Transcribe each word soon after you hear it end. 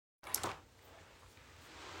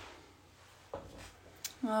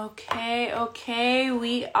Okay,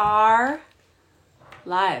 we are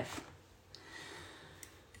live.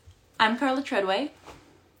 I'm Carla Treadway.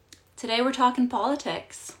 Today we're talking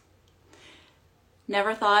politics.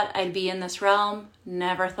 Never thought I'd be in this realm.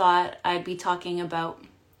 Never thought I'd be talking about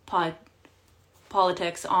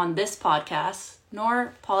politics on this podcast,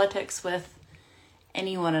 nor politics with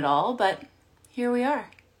anyone at all, but here we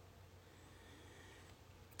are.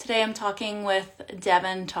 Today I'm talking with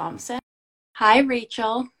Devon Thompson. Hi,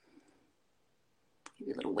 Rachel. Give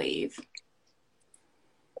you a little wave.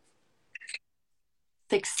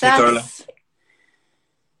 Success.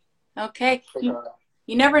 Hey, okay.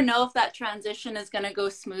 You never know if that transition is going to go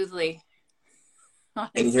smoothly on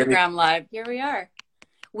Instagram Live. Here we are.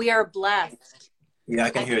 We are blessed. Yeah, I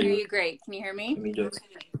can hear you. You great. Can you hear me? Let me just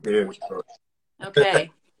hear you.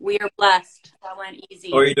 Okay. We are blessed. That went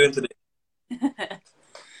easy. How are you doing today?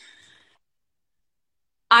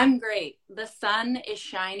 I'm great. The sun is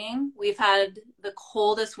shining. We've had the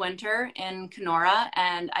coldest winter in Kenora,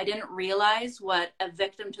 and I didn't realize what a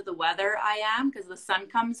victim to the weather I am because the sun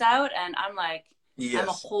comes out and I'm like, yes. I'm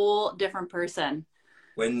a whole different person.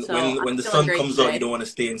 When the sun comes out, you don't want to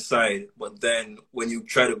stay inside. But then when you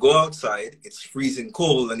try to go outside, it's freezing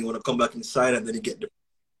cold and you want to come back inside and then you get the...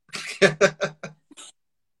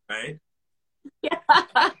 Right?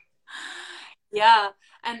 Yeah. Yeah.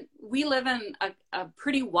 And we live in a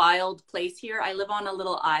pretty wild place here. I live on a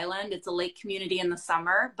little island. It's a lake community in the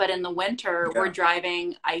summer, but in the winter, we're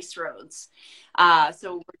driving ice roads.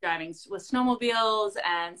 So we're driving with snowmobiles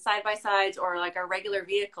and side-by-sides or like our regular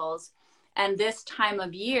vehicles. And this time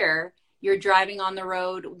of year, you're driving on the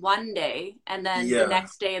road one day, and then the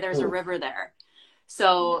next day there's a river there.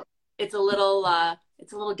 So it's a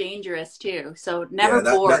little dangerous too. So never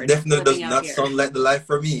bored. That definitely does not sound like the life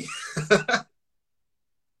for me.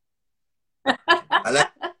 I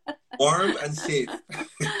like warm and safe.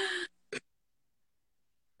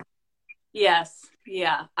 Yes.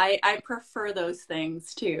 Yeah. I prefer those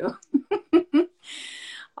things too.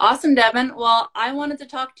 Awesome, Devon. Well, I wanted to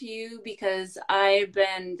talk to you because I've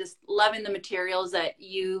been just loving the materials that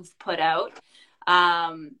you've put out.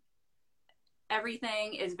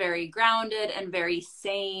 Everything is very grounded and very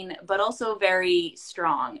sane, but also very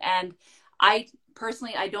strong. And I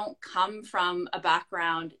don't come from a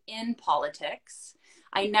background in politics.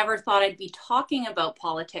 I never thought I'd be talking about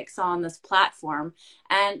politics on this platform.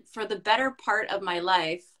 And for the better part of my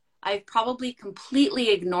life, I've probably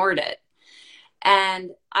completely ignored it.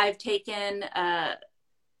 And I've changed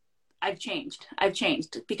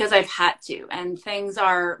because I've had to. And things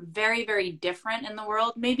are very, very different in the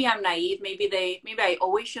world. Maybe I'm naive. Maybe I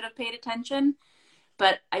always should have paid attention.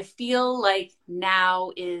 But I feel like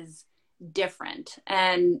now is different,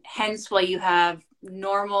 and hence why you have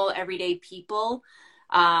normal everyday people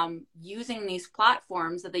using these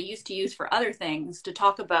platforms that they used to use for other things to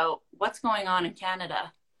talk about what's going on in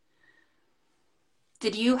Canada.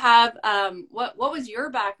 Did you have what was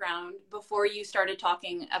your background before you started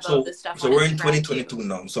talking about this stuff? So we're in 2022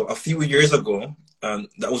 now. So a few years ago,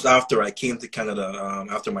 that was after I came to Canada,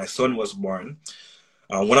 after my son was born.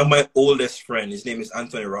 One of my oldest friends, his name is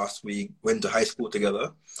Anthony Ross. We went to high school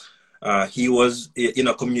together. He was in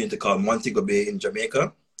a community called Montego Bay in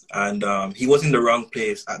Jamaica, and he was in the wrong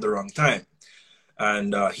place at the wrong time,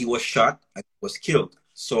 and he was shot and was killed.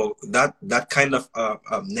 So that kind of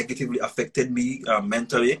negatively affected me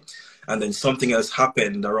mentally. And then something else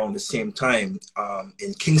happened around the same time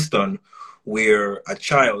in Kingston, where a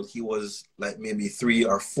child, he was like maybe 3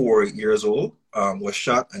 or 4 years old, was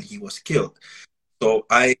shot and he was killed. So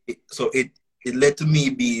it led to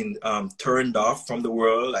me being turned off from the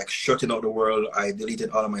world, like shutting out the world. I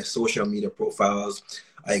deleted all of my social media profiles.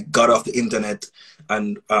 I got off the internet,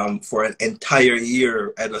 and for an entire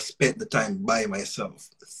year, I just spent the time by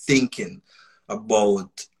myself thinking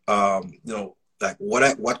about, like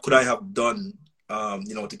what could I have done,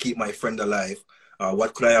 to keep my friend alive?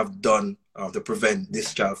 What could I have done to prevent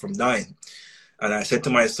this child from dying? And I said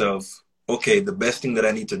to myself, okay, the best thing that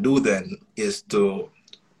I need to do then is to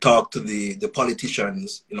talk to the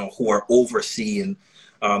politicians, who are overseeing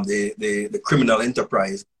the criminal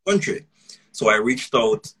enterprise in the country. So I reached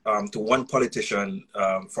out to one politician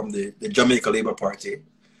from the Jamaica Labour Party,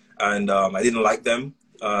 and I didn't like them.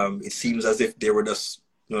 It seems as if they were just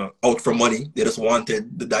out for money. They just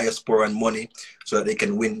wanted the diaspora and money so that they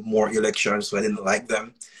can win more elections. So I didn't like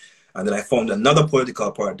them. And then I found another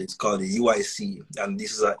political party. It's called the UIC, and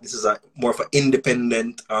this is a more of an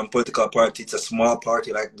independent political party. It's a small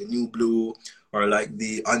party like the New Blue or like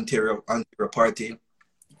the Ontario Party.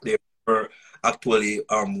 They were actually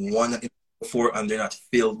won before, and they're not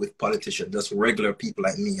filled with politicians, just regular people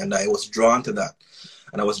like me. And I was drawn to that.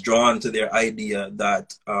 And I was drawn to their idea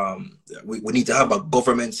that we need to have a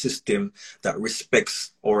government system that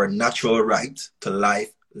respects our natural right to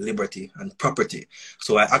life, liberty, and property.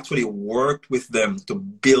 So I actually worked with them to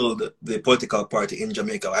build the political party in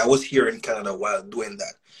Jamaica. I was here in Canada while doing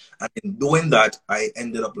that. And in doing that, I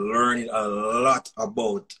ended up learning a lot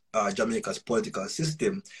about Jamaica's political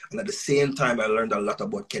system. And at the same time, I learned a lot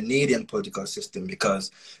about Canadian political system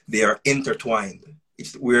because they are intertwined.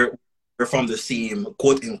 We're from the same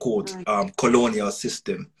quote unquote colonial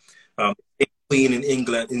system. Queen in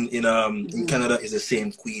England, in Canada is the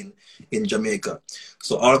same queen in Jamaica.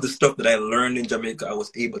 So all of the stuff that I learned in Jamaica, I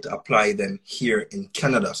was able to apply them here in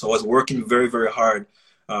Canada. So I was working very, very hard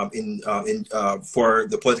for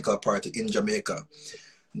the political party in Jamaica.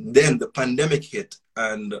 Then the pandemic hit,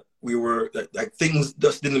 and we were like things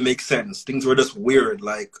just didn't make sense. Things were just weird.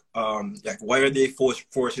 Like why are they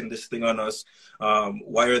forcing this thing on us?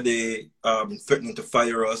 Why are they threatening to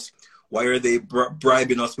fire us? Why are they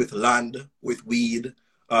bribing us with land, with weed,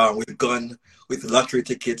 with gun, with lottery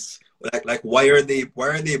tickets? Like why are they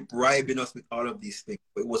bribing us with all of these things?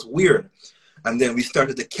 It was weird. And then we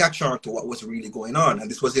started to catch on to what was really going on.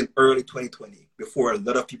 And this was in early 2020, before a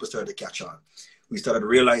lot of people started to catch on. We started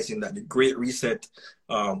realizing that the Great Reset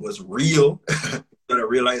was real. We started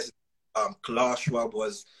realizing Klaus Schwab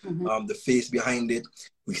was the face behind it.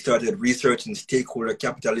 We started researching stakeholder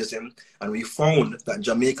capitalism, and we found that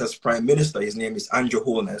Jamaica's prime minister, his name is Andrew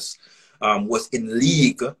Holness, was in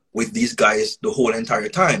league with these guys the whole entire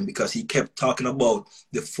time because he kept talking about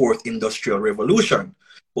the fourth industrial revolution.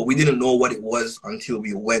 But we didn't know what it was until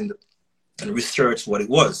we went and researched what it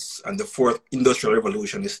was. And the fourth industrial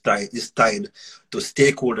revolution is tied to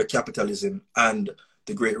stakeholder capitalism and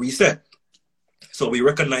the Great Reset. So we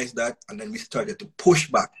recognized that, and then we started to push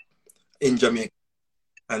back in Jamaica.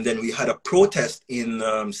 And then we had a protest in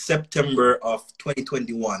September of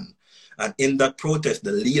 2021. And in that protest,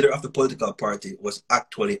 the leader of the political party was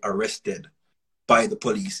actually arrested by the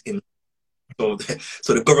police. So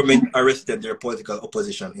the government arrested their political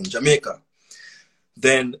opposition in Jamaica.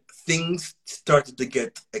 Then things started to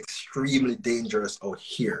get extremely dangerous out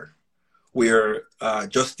here, where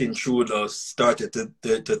Justin Trudeau started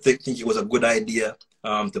to think it was a good idea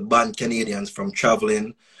to ban Canadians from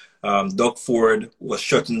traveling. Doug Ford was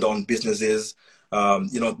shutting down businesses.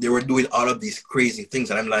 They were doing all of these crazy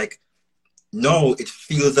things. And I'm like, no, it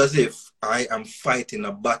feels as if I am fighting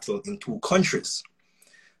a battle in two countries.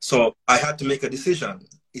 So I had to make a decision.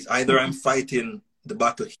 It's either I'm fighting the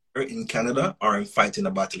battle here in Canada or I'm fighting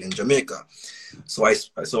a battle in Jamaica. So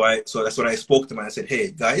that's when I spoke to them and I said, hey,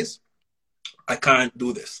 guys, I can't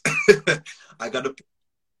do this. I got to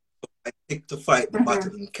pick to fight the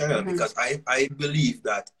battle in Canada because I believe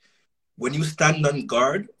that when you stand on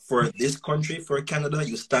guard for this country, for Canada,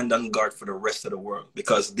 you stand on guard for the rest of the world,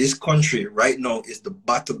 because this country right now is the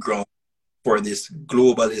battleground for this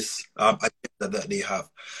globalist agenda that they have.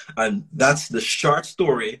 And that's the short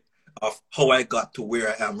story of how I got to where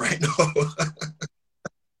I am right now.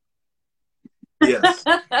 Yes.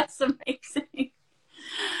 That's amazing.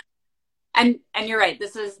 And you're right.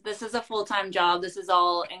 This is a full-time job. This is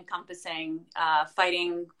all encompassing.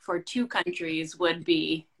 Fighting for two countries would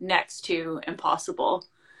be next to impossible.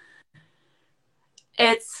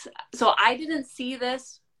 So I didn't see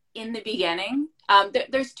this in the beginning.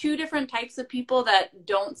 There's two different types of people that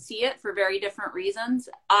don't see it for very different reasons.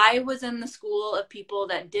 I was in the school of people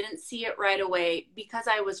that didn't see it right away because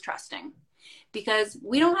I was trusting. Because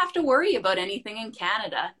we don't have to worry about anything in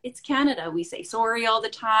Canada. It's Canada. We say sorry all the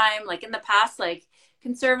time. Like in the past, like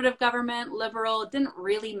conservative government, liberal, it didn't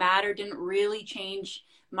really matter, didn't really change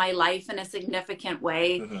my life in a significant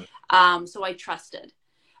way. So I trusted.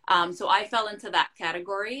 So I fell into that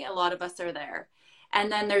category. A lot of us are there. And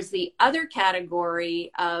then there's the other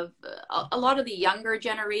category of a lot of the younger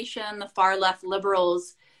generation, the far left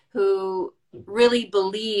liberals, who really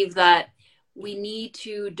believe that we need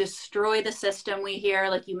to destroy the system. We hear,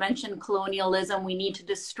 like you mentioned, colonialism, we need to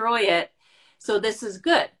destroy it. So this is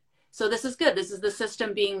good. So this is good. This is the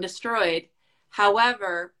system being destroyed.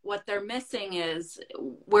 However, what they're missing is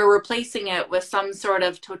we're replacing it with some sort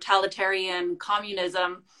of totalitarian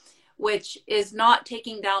communism, which is not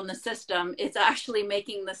taking down the system. It's actually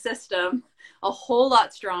making the system a whole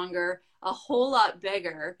lot stronger, a whole lot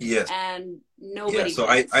bigger. Yes. And nobody.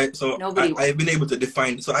 Yeah, I've been able to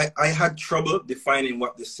define. So I had trouble defining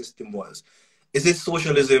what this system was. Is it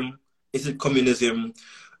socialism? Is it communism?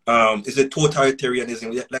 Is it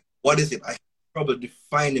totalitarianism? Like, what is it? I had trouble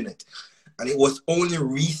defining it. And it was only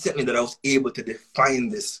recently that I was able to define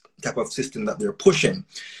this type of system that they're pushing.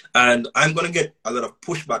 And I'm going to get a lot of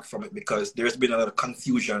pushback from it because there's been a lot of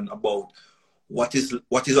confusion about what is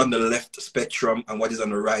on the left spectrum and what is on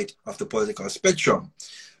the right of the political spectrum.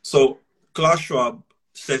 So Klaus Schwab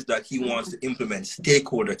says that he wants to implement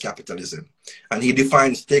stakeholder capitalism. And he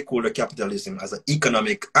defines stakeholder capitalism as an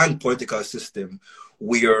economic and political system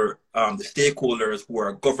where the stakeholders who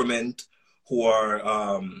are government, who are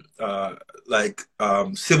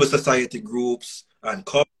civil society groups and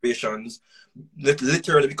corporations,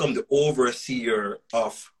 literally become the overseer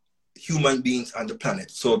of human beings and the planet.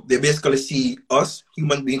 So they basically see us,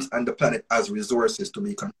 human beings and the planet, as resources to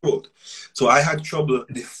be controlled. So I had trouble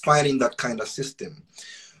defining that kind of system.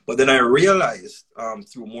 But then I realized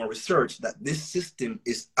through more research that this system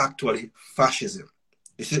is actually fascism.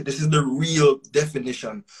 This is the real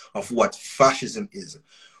definition of what fascism is.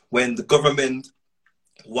 When the government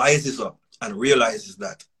wises up and realizes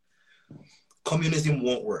that communism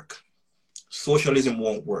won't work, socialism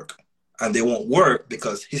won't work, and they won't work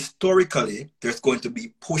because historically there's going to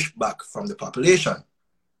be pushback from the population.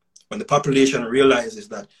 When the population realizes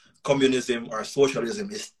that communism or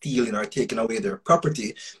socialism is stealing or taking away their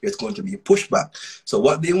property, there's going to be pushback. So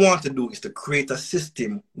what they want to do is to create a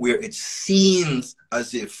system where it seems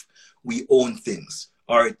as if we own things,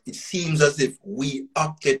 or it seems as if we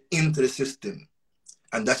opted into the system.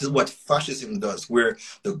 And that is what fascism does, where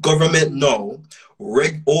the government now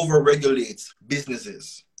over-regulates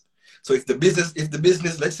businesses. So if the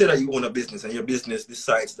business, let's say that you own a business and your business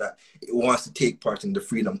decides that it wants to take part in the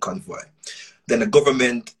Freedom Convoy, then the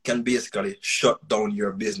government can basically shut down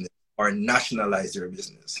your business or nationalize your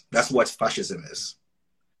business. That's what fascism is.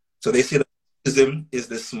 So they say that fascism is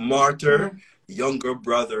the smarter, younger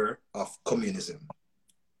brother of communism.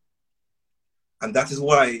 And that is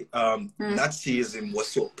why Nazism was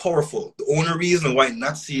so powerful. The only reason why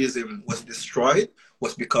Nazism was destroyed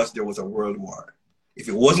was because there was a world war. If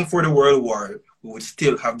it wasn't for the world war, we would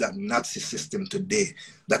still have that Nazi system today.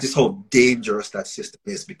 That is how dangerous that system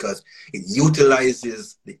is, because it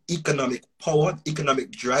utilizes the economic power, economic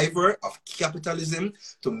driver of capitalism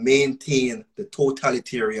to maintain the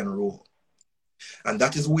totalitarian rule. And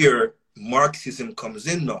that is where Marxism comes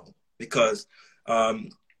in now, because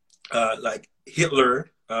like Hitler,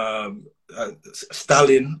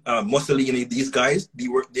 Stalin, Mussolini, these guys,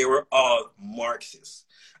 they were all Marxists.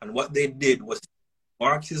 And what they did was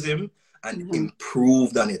Marxism and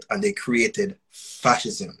improved on it, and they created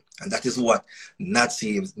fascism. And that is what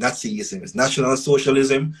Nazism is. National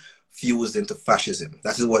Socialism fused into fascism.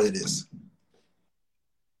 That is what it is.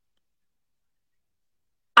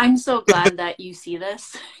 I'm so glad that you see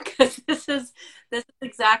this, because this is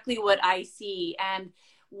exactly what I see. And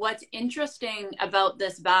what's interesting about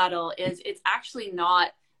this battle is it's actually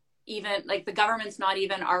not even, like, the government's not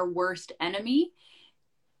even our worst enemy.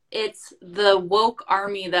 It's the woke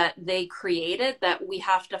army that they created that we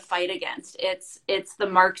have to fight against. It's the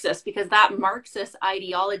Marxists, because that Marxist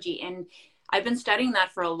ideology, and I've been studying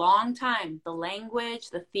that for a long time, the language,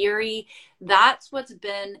 the theory, that's what's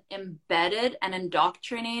been embedded and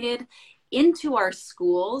indoctrinated into our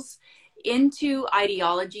schools, into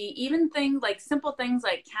ideology, even things like simple things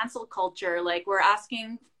like cancel culture. Like, we're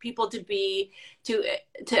asking people to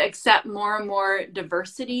accept more and more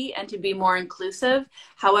diversity and to be more inclusive.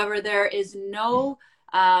 However, there is no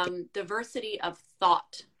diversity of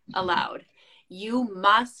thought allowed. You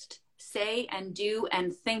must say and do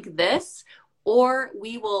and think this, or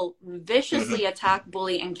we will viciously attack,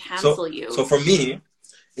 bully, and cancel you. So for me,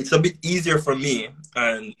 it's a bit easier for me.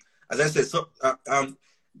 And as I said, so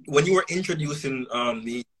when you were introducing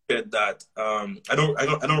me, you said that I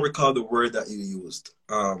don't recall the word that you used.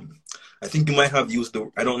 I think you might have used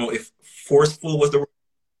I don't know if forceful was the word.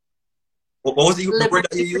 What was the word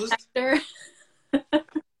that you used?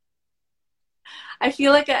 I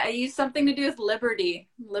feel like I used something to do with liberty.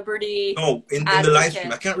 Liberty. No, in the live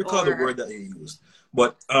stream, I can't recall the word that you used.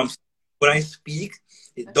 But when I speak,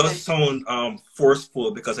 it does sound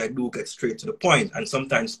forceful, because I do get straight to the point, and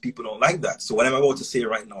sometimes people don't like that. So what I'm about to say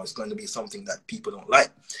right now is going to be something that people don't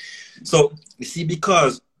like. So you see,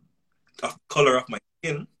 because of the color of my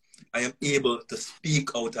skin, I am able to speak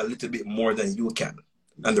out a little bit more than you can.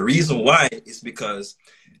 And the reason why is because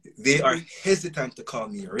they are hesitant to call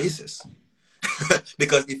me a racist.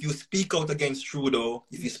 Because if you speak out against Trudeau,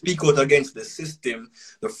 if you speak out against the system,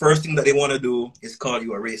 the first thing that they want to do is call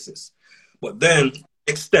you a racist. But then,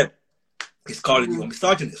 next step is calling you a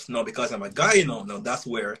misogynist. Now, because I'm a guy now, that's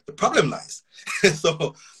where the problem lies.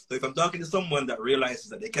 So if I'm talking to someone that realizes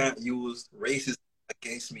that they can't use racism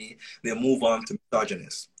against me, they move on to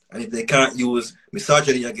misogynist. And if they can't use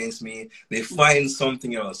misogyny against me, they find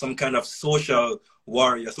something else, some kind of social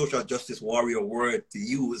warrior, social justice warrior word to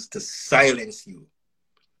use to silence you.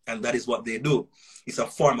 And that is what they do. It's a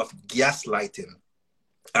form of gaslighting.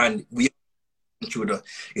 And we intruder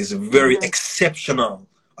is very exceptional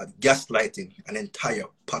at gaslighting an entire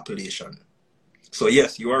population. So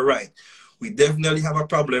yes, you are right. We definitely have a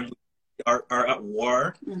problem. We are at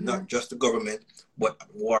war, not just the government, but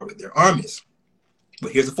at war with their armies.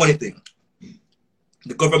 But here's the funny thing.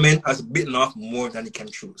 The government has bitten off more than it can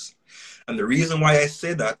choose. And the reason why I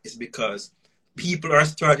say that is because people are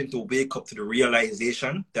starting to wake up to the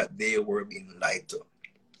realization that they were being lied to.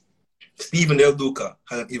 Stephen Del Duca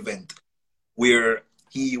had an event where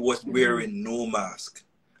he was wearing no mask.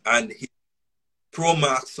 And his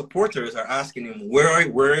pro-mask supporters are asking him, where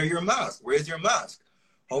are your masks? Where's your mask?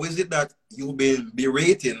 How is it that you've been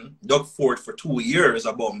berating Doug Ford for 2 years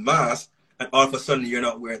about masks and all of a sudden you're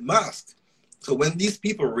not wearing masks? So when these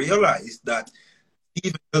people realize that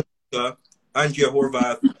Stephen Del Duca, Andrea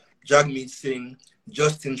Horvath, Jagmeet Singh,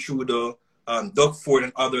 Justin Trudeau, Doug Ford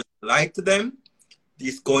and others lied to them,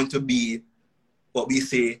 it's going to be what we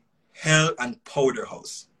say hell and powder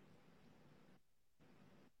house.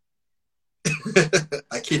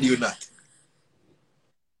 I kid you not.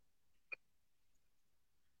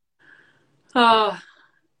 Oh,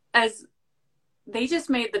 as they just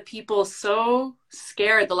made the people so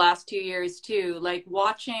scared the last 2 years too. Like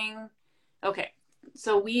watching, okay,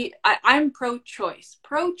 so I'm pro-choice.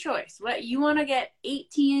 Pro-choice. What you want to get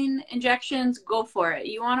 18 injections, go for it.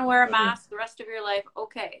 You want to wear a mask the rest of your life,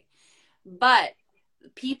 okay. But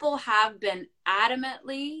people have been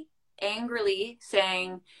adamantly, angrily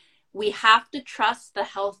saying, we have to trust the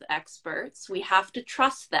health experts. We have to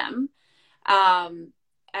trust them. And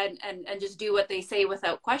just do what they say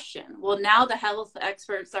without question. Well, now the health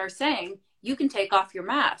experts are saying, you can take off your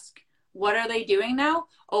mask. What are they doing now?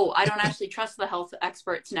 Oh, I don't actually trust the health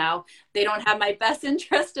experts now. They don't have my best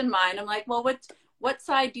interest in mind. I'm like, well, what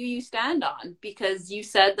side do you stand on? Because you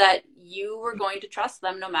said that you were going to trust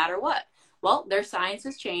them no matter what. Well, their science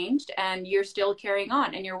has changed and you're still carrying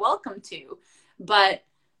on and you're welcome to. But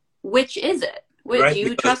which is it? Right? Do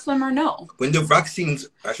you trust them or no? When the vaccines,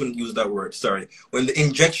 I shouldn't use that word, sorry. When the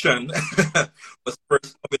injection was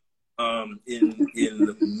first in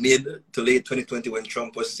mid to late 2020, when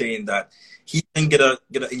Trump was saying that he can get an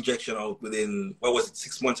injection out within, what was it,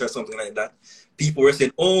 6 months or something like that, people were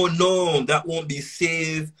saying, oh no, that won't be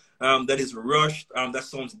safe, that is rushed, that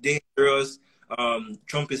sounds dangerous,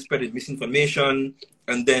 Trump is spreading misinformation.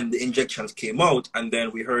 And then the injections came out, and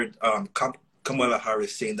then we heard Kamala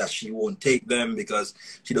Harris saying that she won't take them because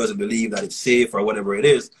she doesn't believe that it's safe or whatever it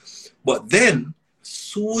is. But then,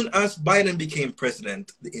 soon as Biden became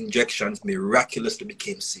president, the injections miraculously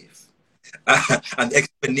became safe. And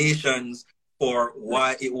explanations for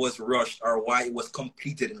why it was rushed or why it was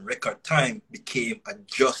completed in record time became a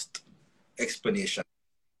just explanation.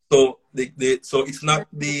 So, so it's not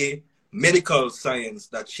the medical science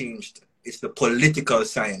that changed, it's the political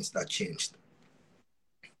science that changed.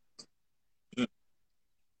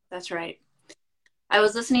 That's right. I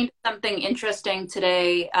was listening to something interesting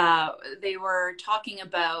today. They were talking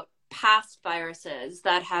about past viruses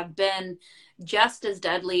that have been just as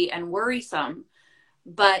deadly and worrisome,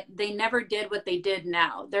 but they never did what they did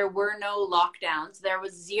now. There were no lockdowns. There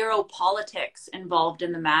was zero politics involved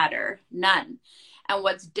in the matter, none. And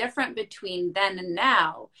what's different between then and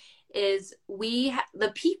now is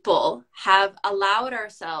the people, have allowed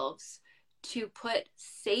ourselves to put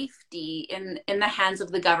safety in the hands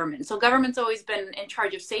of the government. So government's always been in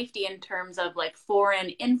charge of safety in terms of like foreign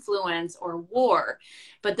influence or war.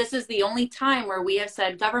 But this is the only time where we have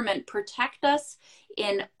said, government, protect us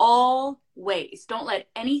in all ways. Don't let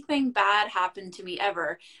anything bad happen to me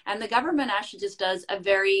ever. And the government actually just does a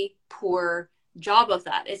very poor job of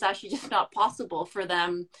that. It's actually just not possible for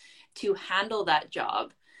them to handle that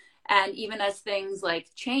job. And even as things like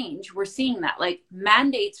change, we're seeing that. Like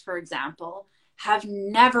mandates, for example, have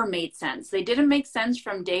never made sense. They didn't make sense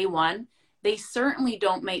from day one. They certainly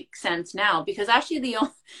don't make sense now, because actually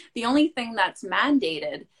the only thing that's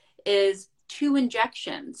mandated is 2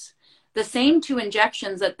 injections. The same 2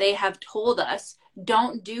 injections that they have told us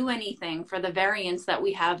don't do anything for the variants that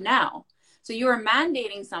we have now. So you are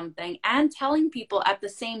mandating something and telling people at the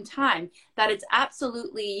same time that it's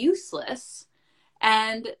absolutely useless.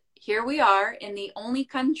 And here we are in the only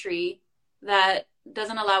country that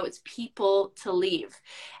doesn't allow its people to leave.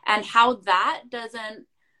 And how that doesn't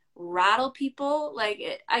rattle people,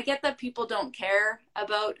 like I get that people don't care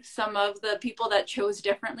about some of the people that chose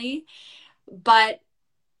differently, but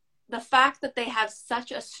the fact that they have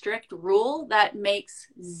such a strict rule that makes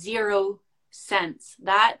zero sense,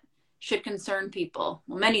 that should concern people.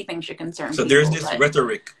 Well, many things should concern So there's people, this but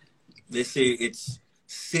rhetoric. They say it's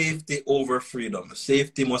safety over freedom.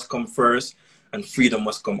 Safety must come first and freedom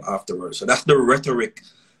must come afterwards. So that's the rhetoric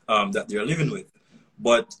that they're living with.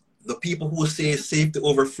 But the people who say safety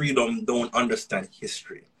over freedom don't understand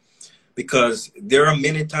history. Because there are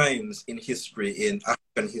many times in history, in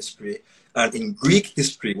African history, and in Greek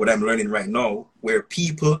history, what I'm learning right now, where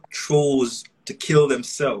people chose to kill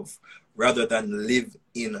themselves rather than live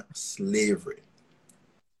in slavery.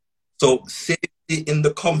 So safety in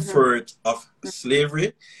the comfort of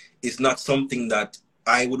slavery is not something that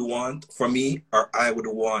I would want for me or I would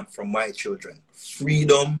want for my children.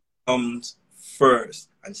 Freedom comes first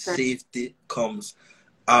and safety comes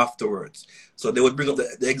afterwards. So they would bring up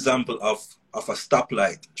the example of a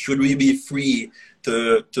stoplight. Should we be free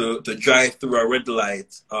to drive through a red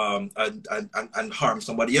light and harm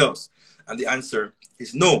somebody else? And the answer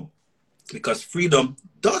is no, because freedom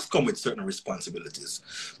does come with certain responsibilities,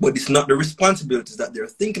 but it's not the responsibilities that they're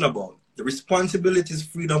thinking about. The responsibilities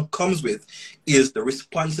freedom comes with is the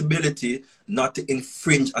responsibility not to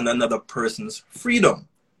infringe on another person's freedom.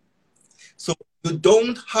 So you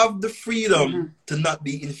don't have the freedom to not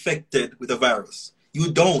be infected with a virus.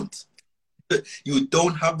 You don't. You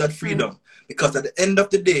don't have that freedom because at the end of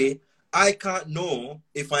the day, I can't know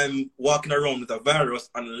if I'm walking around with a virus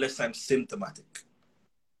unless I'm symptomatic.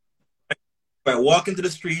 If I walk into the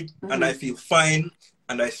street and I feel fine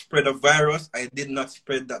and I spread a virus, I did not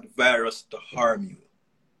spread that virus to harm you.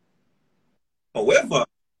 However,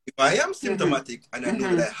 if I am symptomatic and I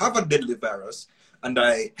know that I have a deadly virus and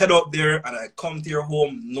I head out there and I come to your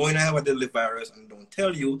home knowing I have a deadly virus and don't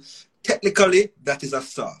tell you, technically that is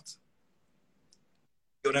assault.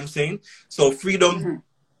 You know what I'm saying? So freedom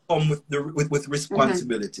comes with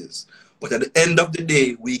responsibilities. But at the end of the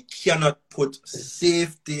day, we cannot put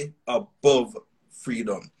safety above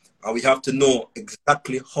freedom. And we have to know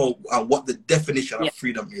exactly how and what the definition of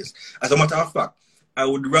freedom is. As a matter of fact, I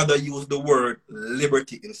would rather use the word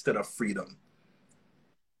liberty instead of freedom.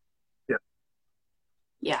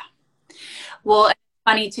 Yeah. Well, it's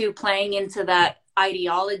funny too, playing into that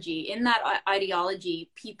ideology. In that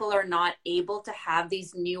ideology, people are not able to have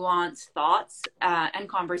these nuanced thoughts and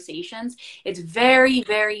conversations. It's very,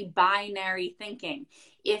 very binary thinking.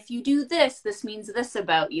 If you do this, this means this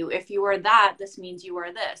about you. If you are that, this means you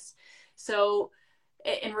are this. So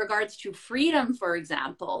in regards to freedom, for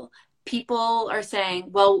example, people are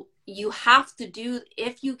saying, well, you have to do,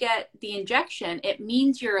 if you get the injection, it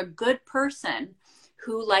means you're a good person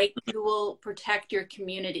who will protect your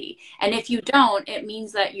community. And if you don't, it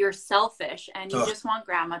means that you're selfish and you just want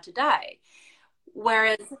grandma to die.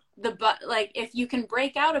 Whereas if you can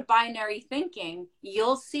break out of binary thinking,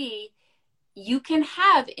 you'll see you can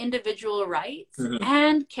have individual rights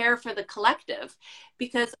and care for the collective,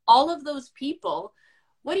 because all of those people,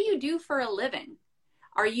 what do you do for a living?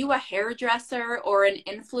 Are you a hairdresser or an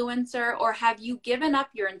influencer, or have you given up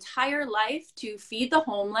your entire life to feed the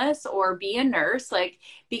homeless or be a nurse?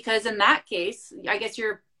 Because in that case, I guess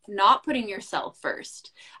you're not putting yourself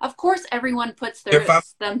first. Of course, everyone puts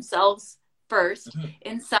themselves first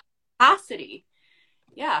in some capacity.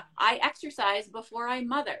 Yeah, I exercise before I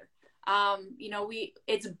mother.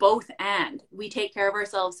 It's both and. We take care of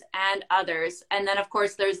ourselves and others. And then, of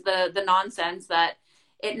course, there's the nonsense that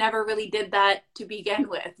it never really did that to begin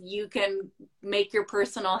with. You can make your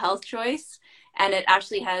personal health choice and it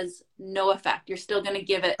actually has no effect. You're still going to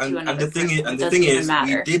give it to another person. And the thing is,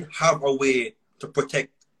 we did have a way to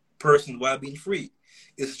protect persons while being free.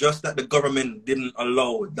 It's just that the government didn't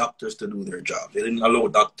allow doctors to do their job. They didn't allow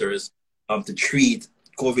doctors to treat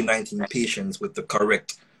COVID-19 patients with the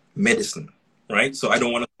correct medicine, right? So I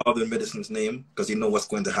don't want to call the medicine's name because you know what's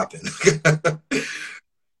going to happen.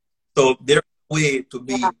 So there's a way to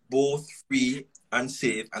be both free and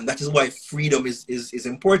safe, and that is why freedom is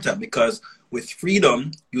important, because with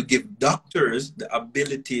freedom, you give doctors the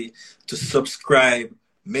ability to subscribe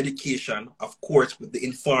medication, of course, with the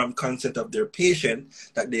informed consent of their patient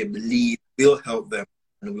that they believe will help them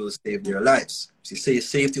and will save their lives. So you say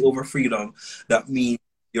safety over freedom, that means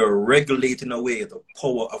you're regulating away the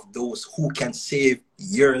power of those who can save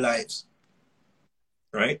your lives,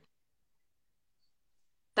 right?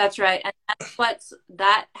 That's right. And that's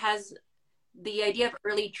the idea of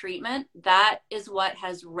early treatment, that is what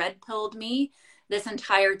has red pilled me this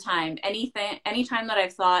entire time. Anytime that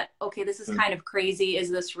I've thought, okay, this is kind of crazy,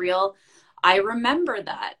 is this real? I remember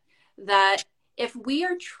that if we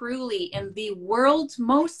are truly in the world's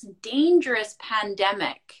most dangerous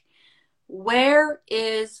pandemic, where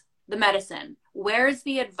is the medicine? Where's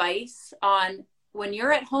the advice on when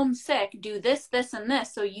you're at home sick, do this, this, and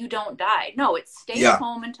this so you don't die? No, it's stay Yeah.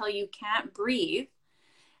 home until you can't breathe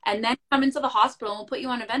and then come into the hospital and we'll put you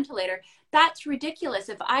on a ventilator. That's ridiculous.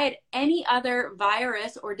 If I had any other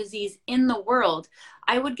virus or disease in the world,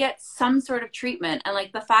 I would get some sort of treatment. And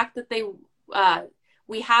like the fact that I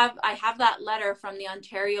have that letter from the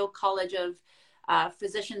Ontario College of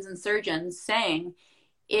Physicians and Surgeons saying,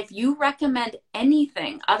 if you recommend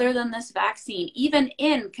anything other than this vaccine, even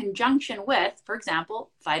in conjunction with, for example,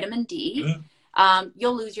 vitamin D,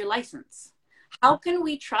 you'll lose your license. How can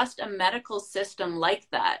we trust a medical system like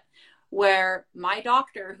that, where my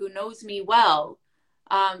doctor, who knows me well,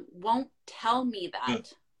 won't tell me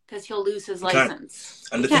that because he'll lose his license?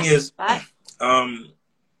 And the thing is,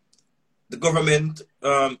 the government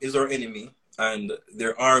is our enemy, and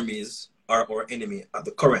their armies are our enemy at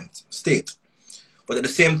the current state. But at the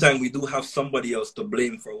same time, we do have somebody else to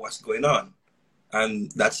blame for what's going on, and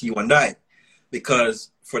that's you and I.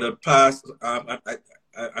 Because for the past,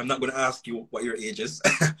 I'm not going to ask you what your age is,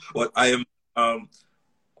 but I am. How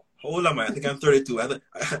old am I? I think I'm 32.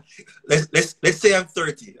 Let's say I'm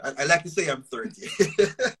 30. I like to say I'm 30.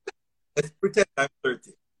 Let's pretend I'm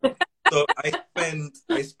 30. So I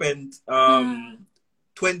spent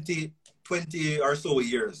 20 or so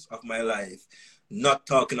years of my life not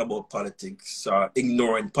talking about politics,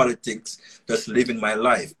 ignoring politics, just living my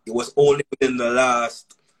life. It was only within the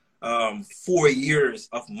last 4 years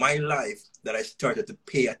of my life that I started to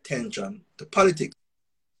pay attention to politics.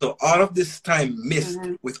 So all of this time missed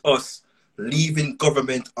with us leaving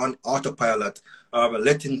government on autopilot,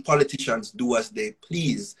 letting politicians do as they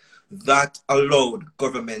please, that allowed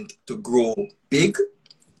government to grow big,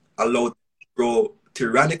 allowed to grow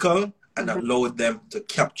tyrannical, and allowed them to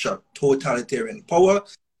capture totalitarian power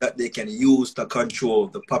that they can use to control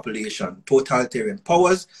the population, totalitarian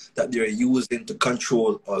powers that they're using to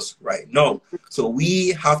control us right now. So we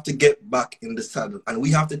have to get back in the saddle, and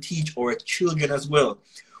we have to teach our children as well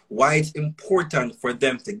why it's important for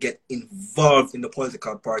them to get involved in the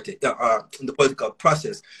political party, in the political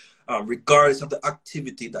process, regardless of the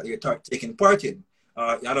activity that they're taking part in.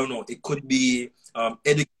 I don't know, it could be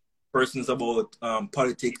educating persons about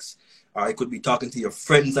politics. It could be talking to your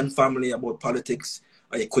friends and family about politics.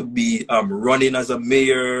 It could be running as a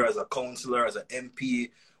mayor, as a councillor, as an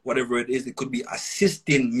MP, whatever it is. It could be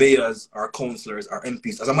assisting mayors or councillors or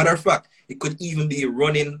MPs. As a matter of fact, it could even be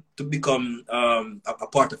running to become a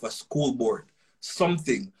part of a school board,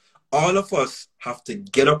 something. All of us have to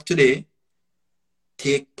get up today,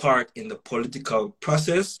 take part in the political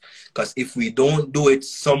process, because if we don't do it,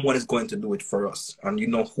 someone is going to do it for us. And you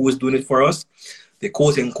know who is doing it for us? The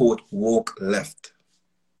quote-unquote woke left.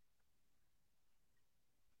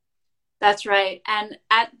 That's right. And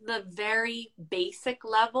at the very basic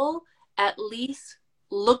level, at least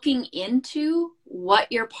looking into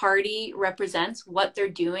what your party represents, what they're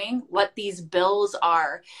doing, what these bills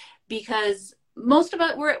are, because most of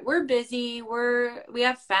it, we're busy, we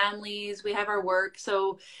have families, we have our work,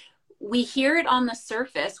 so we hear it on the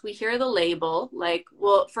surface, we hear the label, like,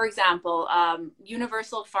 well, for example,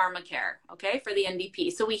 universal pharmacare, okay, for the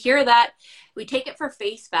NDP. So we hear that, we take it for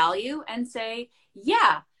face value and say,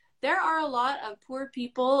 yeah, there are a lot of poor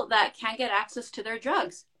people that can't get access to their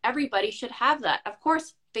drugs. Everybody should have that. Of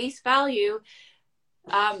course, face value,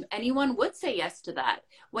 anyone would say yes to that.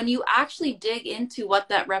 When you actually dig into what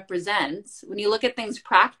that represents, when you look at things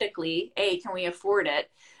practically, A, can we afford it?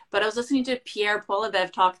 But I was listening to Pierre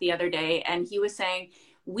Poilievre talk the other day, and he was saying,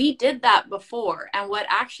 we did that before. And what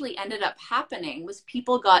actually ended up happening was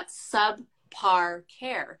people got subpar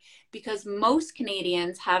care, because most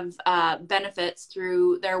Canadians have benefits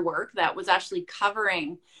through their work that was actually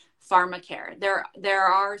covering pharmacare. There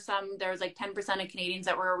was like 10% of Canadians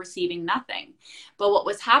that were receiving nothing. But what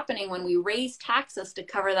was happening when we raised taxes to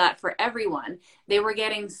cover that for everyone, they were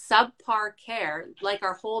getting subpar care, like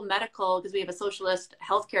our whole medical, because we have a socialist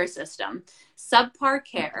healthcare system, subpar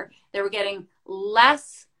care. They were getting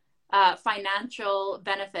less financial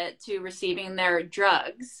benefit to receiving their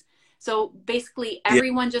drugs. So basically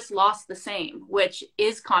everyone just lost the same, which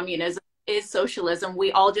is communism, is socialism.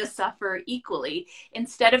 We all just suffer equally,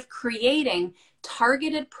 instead of creating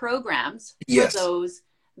targeted programs for those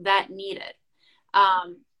that need it.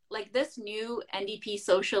 Like this new NDP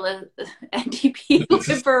socialist, NDP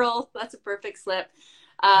liberal, that's a perfect slip,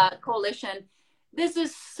 coalition. This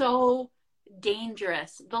is so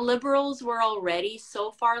dangerous. The liberals were already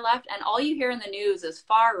so far left, and all you hear in the news is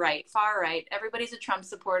far right, far right. Everybody's a Trump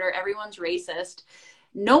supporter. Everyone's racist.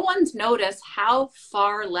 No one's noticed how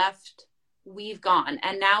far left we've gone.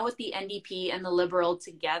 And now with the NDP and the Liberal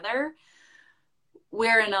together,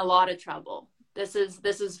 we're in a lot of trouble. This is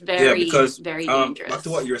Yeah, very, because very back to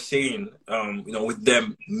what dangerous. you're saying, with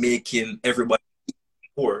them making everybody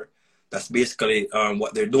poor, that's basically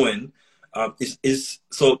what they're doing. Is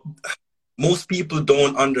so most people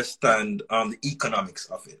don't understand the economics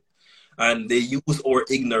of it, and they use our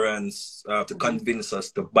ignorance to Mm-hmm. convince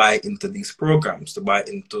us to buy into these programs, to buy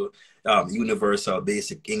into universal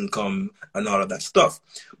basic income and all of that stuff.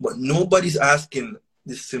 But nobody's asking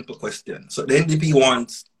this simple question. So the NDP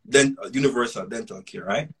wants universal dental care,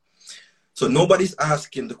 right? So nobody's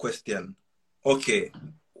asking the question, okay,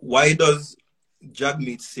 why does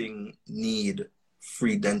Jagmeet Singh need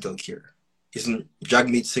free dental care? Isn't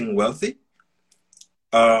Jagmeet Singh wealthy?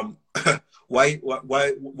 Um, why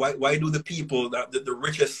do the people that the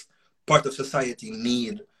richest part of society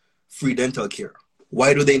need free dental care?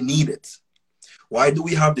 Why do they need it? Why do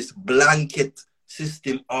we have this blanket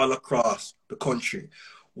system all across the country?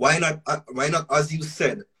 Why not, as you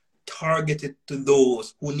said, target it to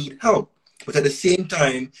those who need help? But at the same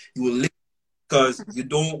time, you will because you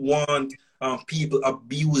don't want people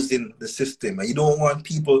abusing the system, and you don't want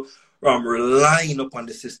people relying upon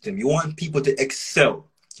the system. You want people to excel.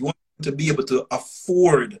 You want to be able to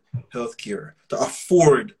afford healthcare, to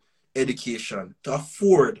afford education, to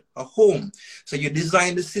afford a home. So you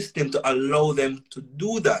design the system to allow them to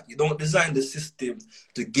do that. You don't design the system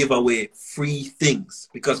to give away free things,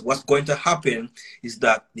 because what's going to happen is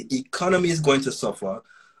that the economy is going to suffer,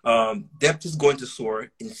 debt is going to soar,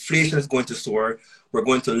 inflation is going to soar, we're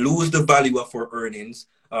going to lose the value of our earnings,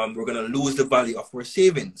 we're going to lose the value of our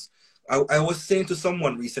savings. I was saying to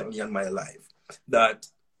someone recently in my life that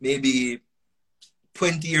maybe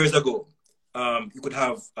 20 years ago, you could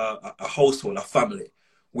have a household, a family,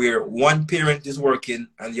 where one parent is working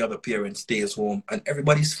and the other parent stays home and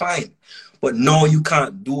everybody's fine. But now you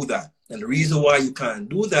can't do that. And the reason why you can't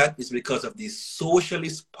do that is because of these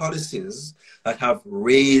socialist policies that have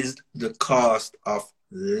raised the cost of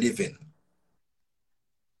living.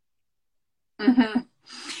 Mm-hmm.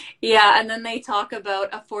 Yeah, and then they talk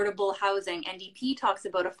about affordable housing. NDP talks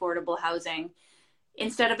about affordable housing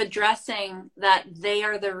instead of addressing that they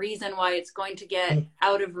are the reason why it's going to get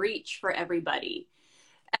out of reach for everybody.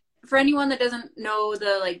 For anyone that doesn't know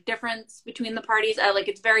the difference between the parties,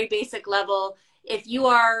 it's very basic level. If you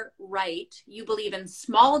are right, you believe in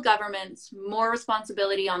small governments, more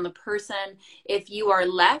responsibility on the person. If you are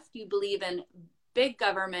left, you believe in big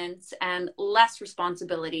governments and less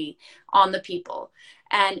responsibility on the people.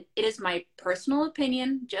 And it is my personal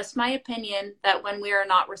opinion, just my opinion, that when we are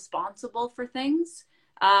not responsible for things,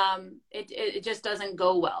 it just doesn't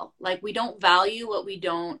go well. Like, we don't value what we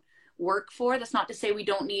don't work for. That's not to say we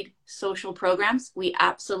don't need social programs. We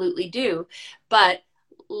absolutely do. But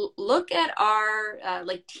look at our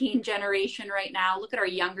teen generation right now. Look at our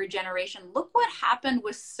younger generation. Look what happened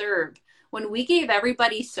with CERB. When we gave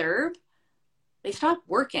everybody CERB, they stopped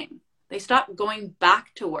working. They stopped going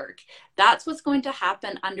back to work. That's what's going to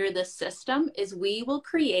happen under this system, is we will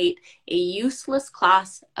create a useless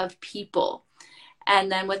class of people.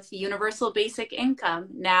 And then with universal basic income,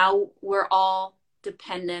 now we're all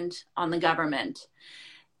dependent on the government.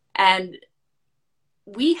 And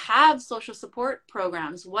we have social support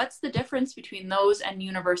programs. What's the difference between those and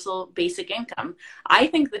universal basic income? I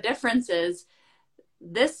think the difference is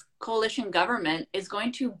this coalition government is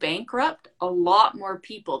going to bankrupt a lot more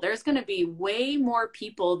people. There's going to be way more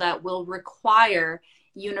people that will require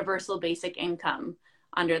universal basic income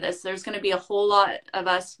under this. There's going to be a whole lot of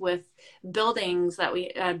us with buildings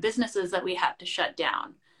that businesses that we have to shut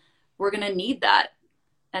down. We're going to need that.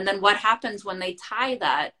 And then what happens when they tie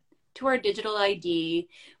that to our digital ID,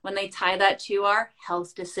 when they tie that to our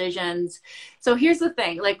health decisions? So here's the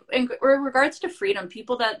thing, in regards to freedom,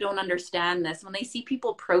 people that don't understand this, when they see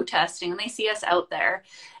people protesting and they see us out there,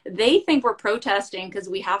 they think we're protesting because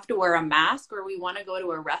we have to wear a mask or we want to go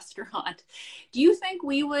to a restaurant. Do you think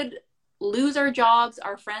we would lose our jobs,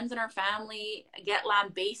 our friends and our family get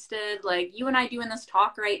lambasted, like you and I doing this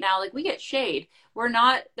talk right now? We get shade.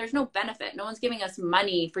 There's no benefit. No one's giving us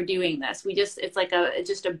money for doing this. It's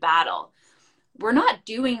just a battle. We're not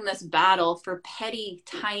doing this battle for petty,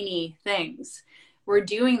 tiny things. We're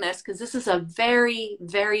doing this because this is a very,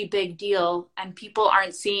 very big deal, and people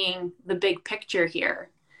aren't seeing the big picture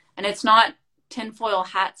here. And it's not tinfoil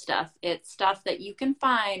hat stuff. It's stuff that you can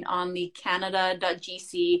find on the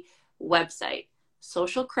Canada.gc website.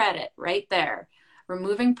 Social credit right there.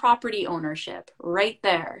 Removing property ownership right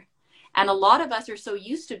there. And a lot of us are so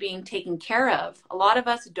used to being taken care of. A lot of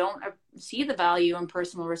us don't see the value in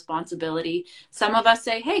personal responsibility. Some of us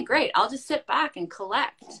say, hey, great, I'll just sit back and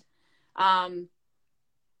collect.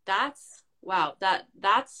 That's Wow,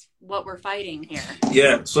 that's what we're fighting here.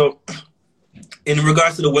 Yeah. So in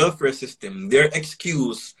regards to the welfare system, their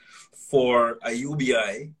excuse for a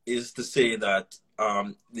UBI is to say that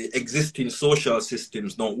the existing social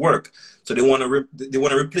systems don't work. So they want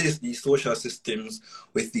to replace these social systems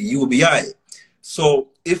with the UBI. So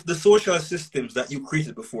if the social systems that you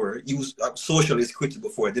created before, socialists created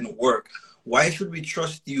before, it didn't work, why should we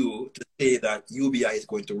trust you to say that UBI is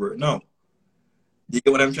going to work now? Do you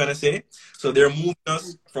get what I'm trying to say? So they're moving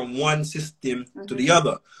us from one system to the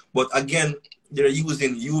other. But again, they're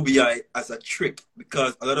using UBI as a trick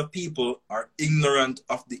because a lot of people are ignorant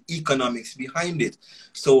of the economics behind it.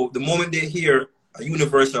 So the moment they hear a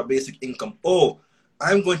universal basic income, oh,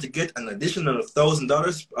 I'm going to get an additional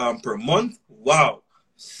 $1,000 per month. Wow,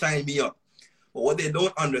 sign me up. But what they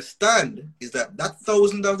don't understand is that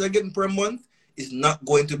 $1,000 they're getting per month is not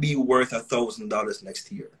going to be worth $1,000 next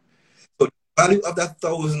year. So the value of that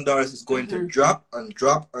 $1,000 is going to drop and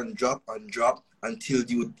drop and drop and drop until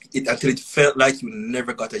it felt like you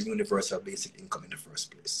never got a universal basic income in the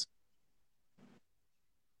first place.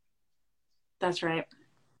 That's right.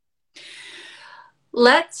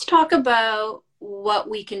 Let's talk about what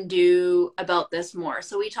we can do about this more.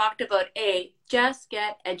 So we talked about just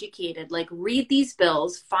get educated, like read these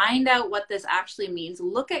bills, find out what this actually means,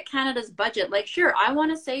 look at Canada's budget. Like, sure, I want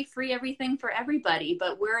to say free everything for everybody,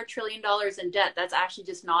 but we're $1 trillion in debt. That's actually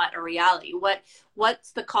just not a reality.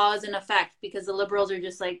 What's the cause and effect? Because the Liberals are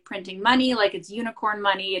just like printing money, like it's unicorn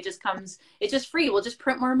money. It's just free. We'll just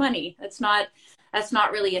print more money. That's not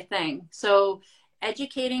really a thing. So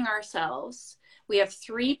educating ourselves. We have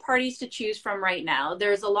 3 parties to choose from right now.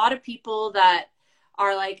 There's a lot of people that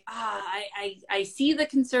are like, I see the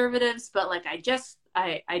Conservatives, but like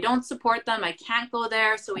I don't support them. I can't go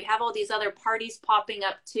there. So we have all these other parties popping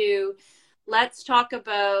up too. Let's talk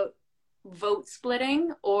about vote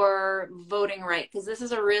splitting or voting right, because this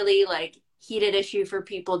is a really like heated issue for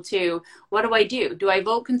people too. What do I do? Do I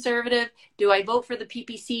vote Conservative? Do I vote for the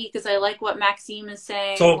PPC because I like what Maxime is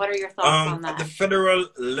saying? So, what are your thoughts on that? At the federal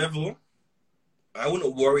level, I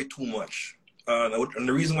wouldn't worry too much. And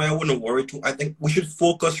the reason why I wouldn't worry too, I think we should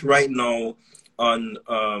focus right now on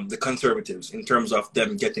the Conservatives in terms of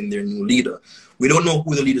them getting their new leader. We don't know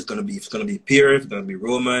who the leader is going to be. If it's going to be Pierre, if it's going to be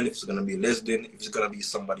Roman, if it's going to be Lesden, if it's going to be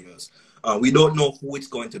somebody else. We don't know who it's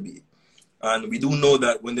going to be. And we do know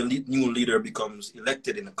that when the new leader becomes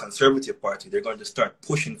elected in the Conservative Party, they're going to start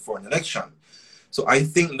pushing for an election. So I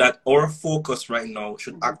think that our focus right now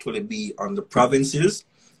should actually be on the provinces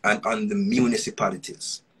and on the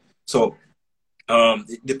municipalities. So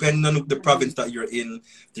depending on the province that you're in,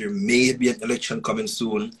 there may be an election coming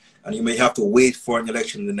soon, and you may have to wait for an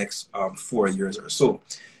election in the next 4 years or so.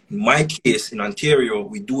 In my case, in Ontario,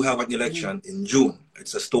 we do have an election in June.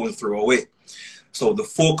 It's a stone throw away. So the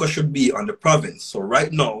focus should be on the province. So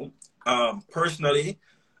right now, personally,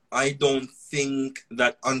 I don't think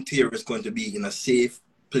that Ontario is going to be in a safe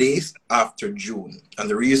place after June. And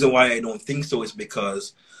the reason why I don't think so is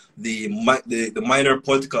because the minor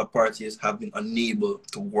political parties have been unable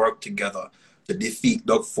to work together to defeat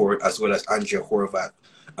Doug Ford as well as Andrea Horwath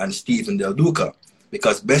and Stephen Del Duca.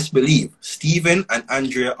 Because best believe, Stephen and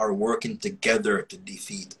Andrea are working together to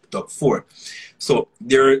defeat Doug Ford. So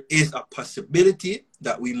there is a possibility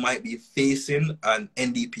that we might be facing an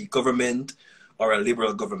NDP government or a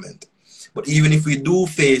Liberal government. But even if we do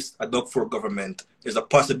face a Doug Ford government, there's a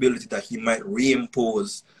possibility that he might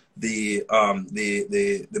reimpose the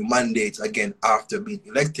mandates again after being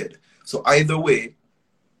elected. So either way,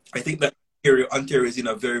 I think that Ontario is in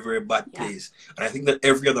a very, very bad place. And I think that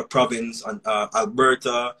every other province,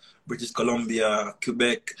 Alberta, British Columbia,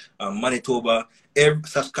 Quebec, Manitoba,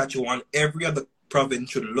 Saskatchewan, every other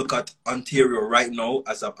province should look at Ontario right now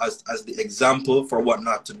as the example for what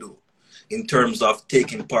not to do in terms of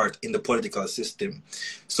taking part in the political system.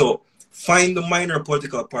 So find the minor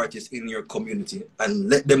political parties in your community and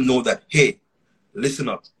let them know that, hey, listen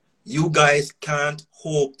up. You guys can't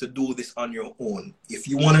hope to do this on your own. If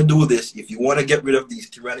you want to do this, if you want to get rid of these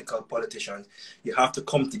tyrannical politicians, you have to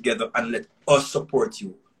come together and let us support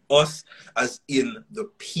you. Us as in the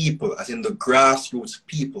people, as in the grassroots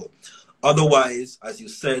people. Otherwise, as you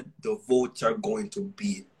said, the votes are going to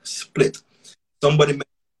be split. Somebody mentioned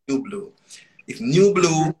New Blue. If New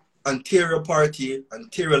Blue, Ontario Party,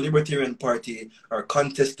 Ontario Libertarian Party are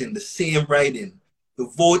contesting the same riding, the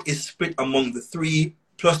vote is split among the 3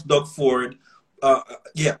 plus Doug Ford,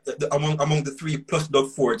 among the 3 plus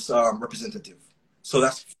Doug Ford's representative. So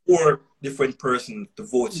that's 4 different persons the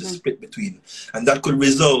votes is split between. And that could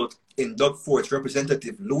result in Doug Ford's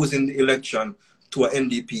representative losing the election to an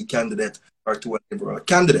NDP candidate or to a Liberal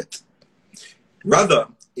candidate. Rather,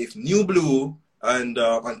 if New Blue and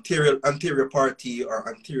Ontario Party or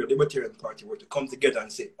Ontario Libertarian Party were to come together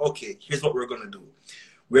and say, okay, here's what we're going to do.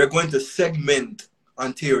 We're going to segment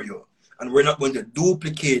Ontario, and we're not going to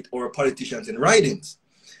duplicate our politicians in ridings.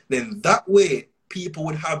 Then that way, people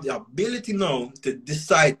would have the ability now to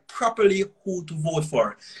decide properly who to vote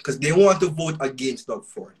for, because they want to vote against Doug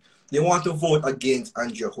Ford. They want to vote against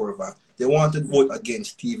Andrea Horvath. They want to vote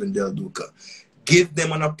against Stephen Del Duca. Give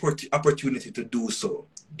them an opportunity to do so.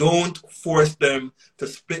 Don't force them to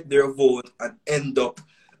split their vote and end up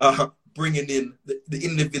bringing in the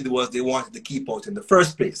individuals they wanted to keep out in the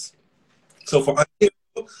first place. So for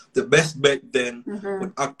Ontario, the best bet then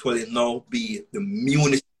would actually now be the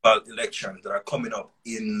municipal elections that are coming up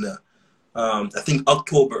in, I think,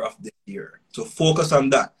 October of this year. So focus on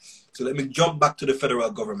that. So let me jump back to the federal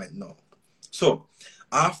government now. So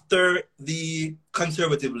after the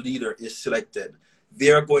Conservative leader is selected, they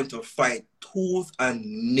are going to fight tooth and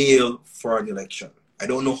nail for an election. I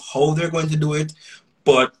don't know how they're going to do it,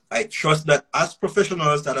 but I trust that as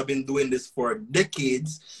professionals that have been doing this for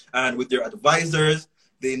decades and with their advisors,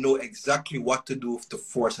 they know exactly what to do to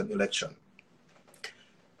force an election.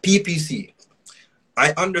 PPC.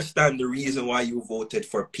 I understand the reason why you voted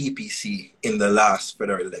for PPC in the last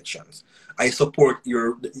federal elections. I support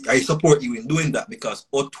you in doing that because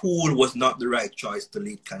O'Toole was not the right choice to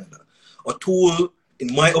lead Canada. O'Toole,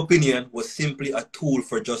 in my opinion, was simply a tool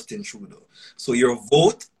for Justin Trudeau. So your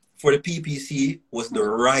vote for the PPC was the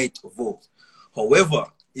right vote. However,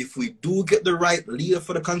 if we do get the right leader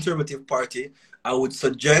for the Conservative Party, I would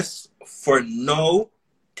suggest for now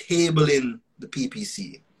tabling the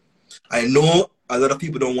PPC. I know a lot of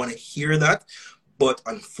people don't want to hear that, but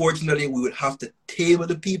unfortunately, we would have to table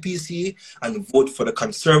the PPC and vote for the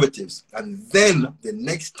Conservatives. And then the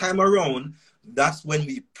next time around, that's when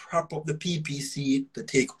we prop up the PPC to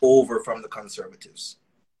take over from the Conservatives.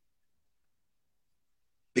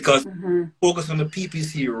 Because focus on the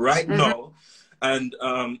PPC right now and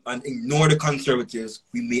ignore the Conservatives,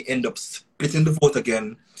 we may end up splitting the vote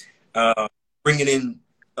again, bringing in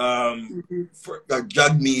for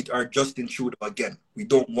Jagmeet or Justin Trudeau again. We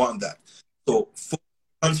don't want that. So for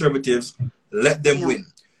Conservatives, let them win.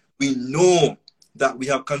 We know that we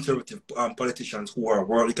have Conservative politicians who are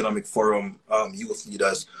World Economic Forum youth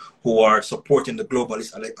leaders who are supporting the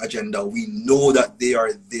globalist agenda. We know that they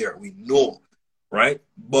are there. We know, right?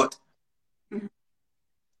 But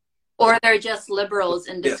or they're just liberals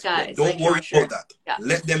in disguise. Yes, don't worry about that. Yeah.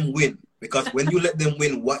 Let them win. Because when you let them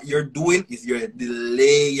win, what you're doing is you're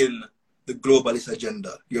delaying the globalist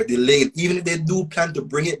agenda. You're delaying. Even if they do plan to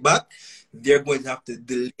bring it back, they're going to have to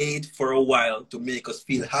delay it for a while to make us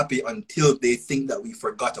feel happy until they think that we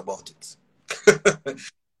forgot about it.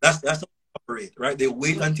 That's how they operate, right? They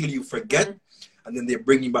wait until you forget, and then they're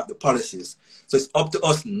bringing back the policies. So it's up to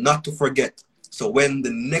us not to forget. So when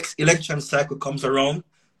the next election cycle comes around,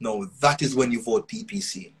 no, that is when you vote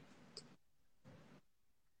PPC.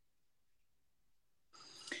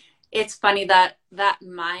 It's funny that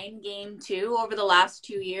mind game too, over the last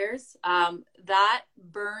 2 years, that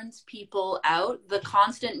burns people out. The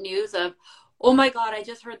constant news of, oh my God, I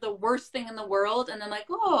just heard the worst thing in the world. And then like,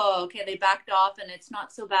 oh, okay, they backed off and it's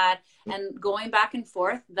not so bad. And going back and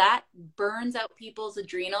forth, that burns out people's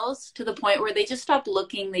adrenals to the point where they just stop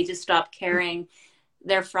looking. They just stop caring.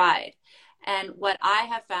 They're fried. And what I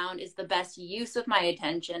have found is the best use of my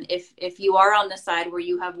attention, if you are on the side where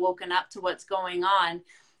you have woken up to what's going on,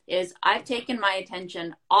 is I've taken my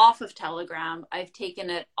attention off of Telegram. I've taken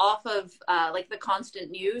it off of like the constant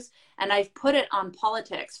news, and I've put it on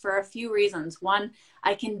politics for a few reasons. One,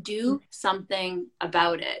 I can do something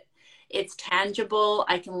about it. It's tangible.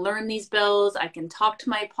 I can learn these bills. I can talk to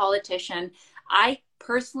my politician. I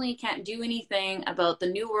personally can't do anything about the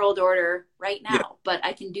New World Order right now, but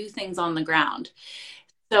I can do things on the ground.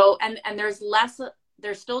 So, and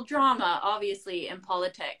there's still drama, obviously, in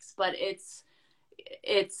politics, but it's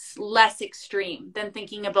less extreme than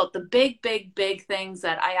thinking about the big things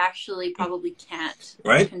that I actually probably can't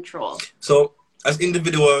control. So as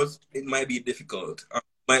individuals, it might be difficult,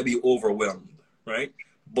 might be overwhelmed, right?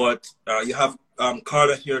 But you have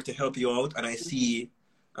Carla here to help you out, and I see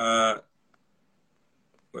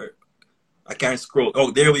where I can't scroll. Oh,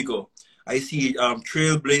 there we go. I see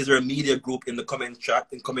Trailblazer Media Group in the comment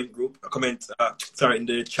in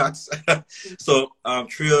the chats. So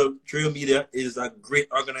Trail Media is a great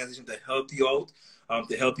organization to help you out,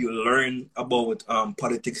 to help you learn about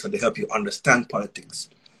politics and to help you understand politics.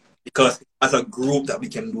 Because as a group that we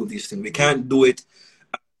can do these things. We can't do it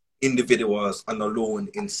individuals and alone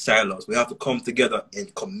in silos. We have to come together in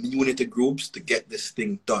community groups to get this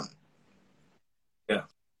thing done. Yeah.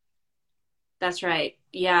 That's right.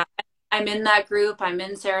 Yeah, I'm in that group. I'm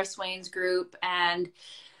in Sarah Swain's group, and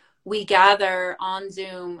we gather on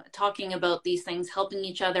Zoom talking about these things, helping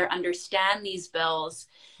each other understand these bills.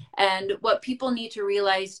 And what people need to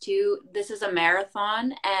realize too, this is a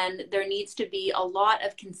marathon and there needs to be a lot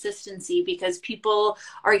of consistency because people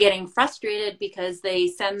are getting frustrated because they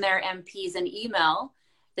send their MPs an email.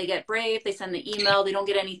 They get brave, they send the email, they don't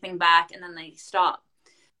get anything back, and then they stop.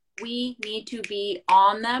 We need to be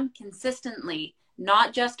on them consistently,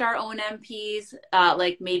 not just our own MPs.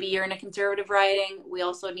 Like maybe you're in a conservative riding. We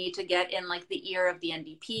also need to get in like the ear of the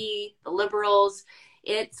NDP, the Liberals.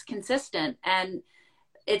 It's consistent. And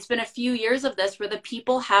it's been a few years of this where the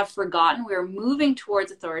people have forgotten. We're moving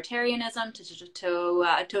towards authoritarianism, to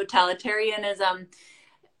totalitarianism.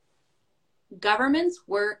 Governments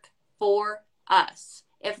work for us.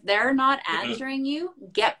 If they're not answering you,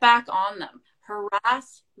 get back on them.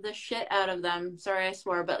 Harass the shit out of them. Sorry, I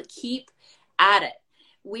swore, but keep at it.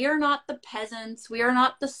 We are not the peasants. We are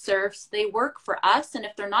not the serfs. They work for us. And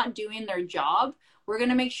if they're not doing their job, we're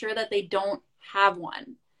going to make sure that they don't have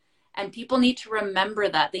one. And people need to remember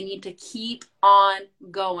that. They need to keep on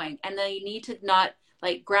going. And they need to not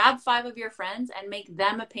like grab 5 of your friends and make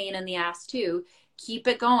them a pain in the ass too. Keep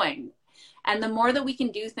it going. And the more that we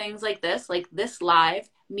can do things like this live,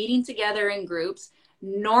 meeting together in groups,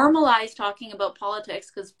 normalize talking about politics,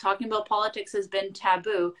 because talking about politics has been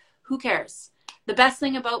taboo. Who cares? The best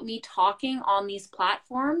thing about me talking on these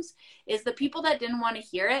platforms is the people that didn't want to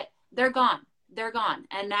hear it, they're gone. They're gone.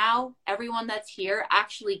 And now everyone that's here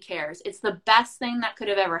actually cares. It's the best thing that could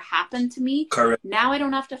have ever happened to me. Correct. Now I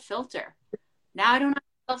don't have to filter. Now I don't have to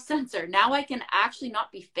self-censor. Now I can actually not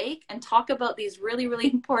be fake and talk about these really, really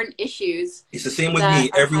important issues. It's the same with me.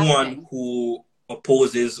 Everyone who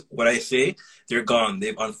opposes what I say, they're gone.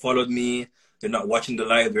 They've unfollowed me. They're not watching the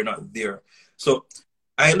live. They're not there. So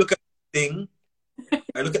I look at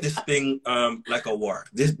this thing like a war.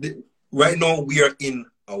 Right now we are in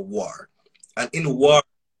a war. And in war,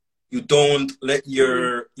 you don't let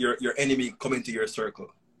your enemy come into your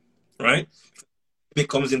circle, right? If it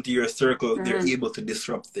comes into your circle, they're able to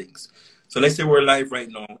disrupt things. So let's say we're live right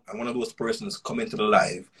now, and one of those persons come into the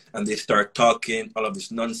live, and they start talking all of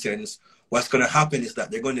this nonsense. What's going to happen is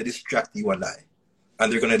that they're going to distract you and I,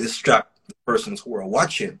 and they're going to distract the persons who are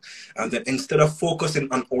watching. And then instead of focusing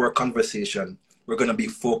on our conversation, we're going to be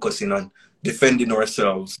focusing on defending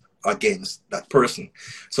ourselves against that person.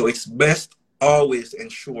 So it's best always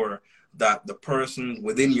ensure that the person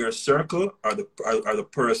within your circle are the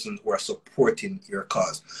person who are supporting your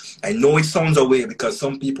cause. I know it sounds away because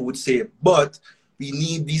some people would say, but we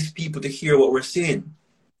need these people to hear what we're saying.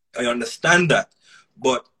 I understand that,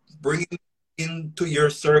 but bringing into your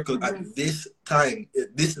circle at this time,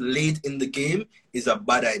 this late in the game, is a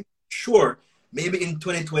bad idea. Sure, maybe in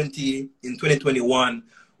 2020, in 2021,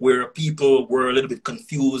 where people were a little bit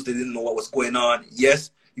confused, they didn't know what was going on.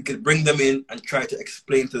 Yes, you can bring them in and try to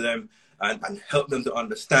explain to them and help them to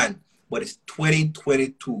understand. But it's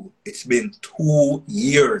 2022. It's been 2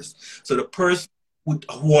 years. So the person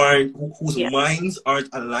whose minds aren't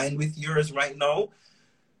aligned with yours right now,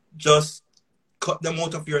 just cut them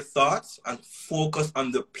out of your thoughts and focus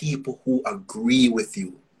on the people who agree with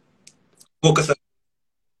you. Focus on.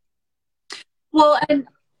 Well, and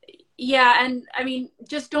yeah, and I mean,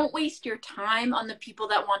 just don't waste your time on the people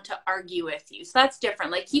that want to argue with you. So that's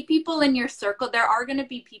different. Like, keep people in your circle. There are going to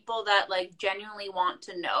be people that like genuinely want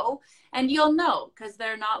to know, and you'll know because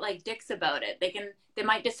they're not like dicks about it. They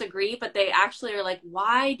might disagree, but they actually are like,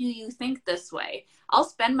 why do you think this way? I'll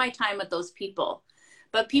spend my time with those people.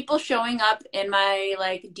 But people showing up in my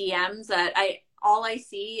like DMs that all I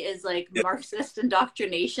see is like Marxist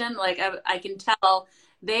indoctrination. Like I can tell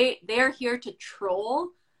they're here to troll.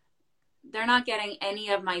 They're not getting any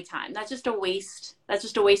of my time. That's just a waste. That's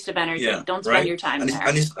just a waste of energy. Yeah, don't spend your time there.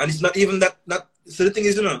 And it's not even that. So the thing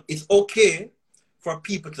is, it's okay for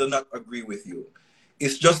people to not agree with you.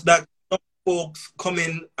 It's just that some folks come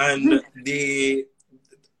in and they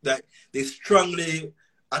strongly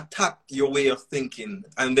attack your way of thinking,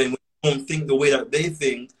 and then when you don't think the way that they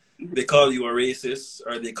think, they call you a racist,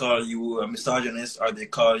 or they call you a misogynist, or they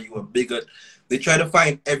call you a bigot. They try to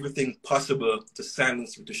find everything possible to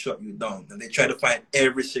silence you, to shut you down, and they try to find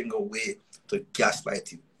every single way to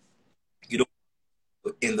gaslight you. You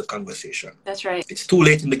don't end the conversation. That's right. It's too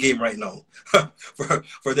late in the game right now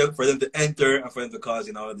for them to enter and for them to cause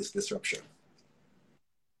all of this disruption.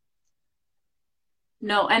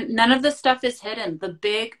 No, and none of this stuff is hidden. The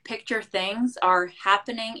big picture things are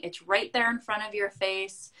happening. It's right there in front of your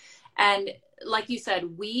face. And like you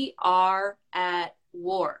said, we are at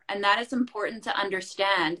war. And that is important to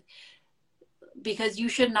understand. because you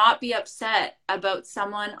should not be upset about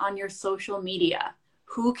someone on your social media.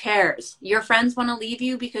 Who cares? Your friends want to leave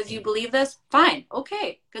you because you believe this? Fine.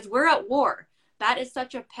 Okay. Because we're at war. That is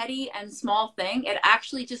such a petty and small thing. It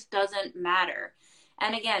actually just doesn't matter.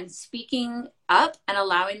 And again, speaking up and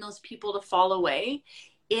allowing those people to fall away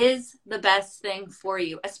is the best thing for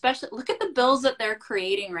you. Especially, look at the bills that they're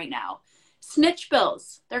creating right now. Snitch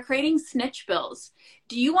bills. They're creating snitch bills.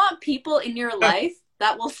 Do you want people in your life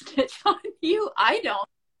that will snitch on you? I don't.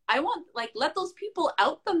 I want, like, let those people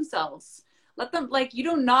out themselves. Let them, like, you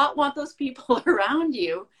do not want those people around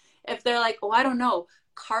you. If they're like, oh, I don't know,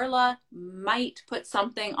 Carla might put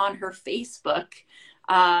something on her Facebook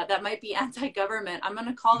that might be anti-government. I'm going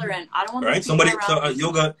to call her in. I don't want those people around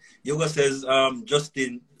me. Yoga says,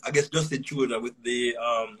 Justin, I guess Justin Trudeau with the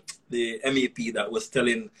MEP that was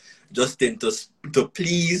telling Justin to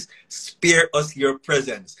please spare us your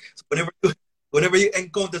presence. So whenever you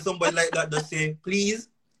encounter somebody like that, just say, please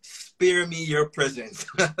spare me your presence.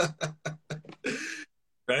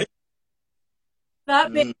 Right?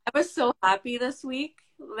 I was so happy this week.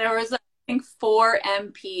 There was, I think, 4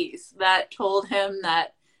 MPs that told him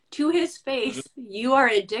that to his face, you are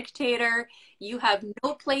a dictator. You have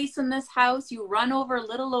no place in this house. You run over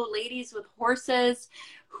little old ladies with horses.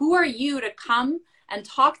 Who are you to come and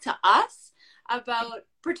talk to us about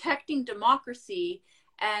protecting democracy?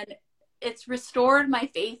 And it's restored my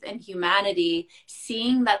faith in humanity,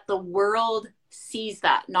 seeing that the world sees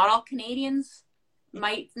that. Not all Canadians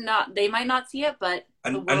might not see it, but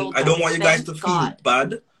the world I don't want you guys to feel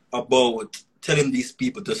bad about telling these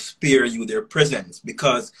people to spare you their presence,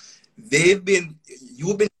 because you've been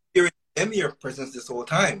sparing them your presence this whole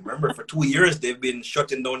time. Remember, for 2 years they've been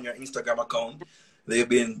shutting down your Instagram account. They've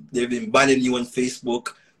been banning you on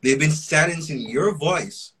Facebook. They've been silencing your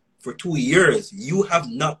voice for 2 years. You have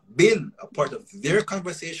not been a part of their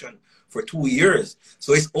conversation for 2 years.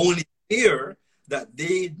 So it's only fair that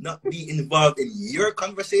they not be involved in your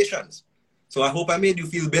conversations. So I hope I made you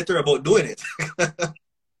feel better about doing it.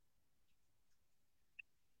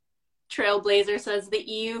 Trailblazer says the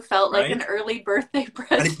EU felt like an early birthday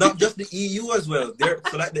present. And it's not just the EU as well.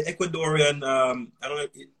 So like the Ecuadorian, I don't know,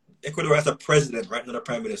 Ecuador has a president, right? Not a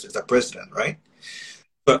prime minister, it's a president, right?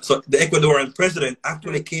 So the Ecuadorian president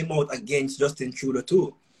actually came out against Justin Trudeau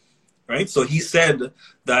too, right? So he said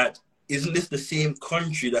that, isn't this the same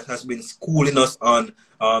country that has been schooling us on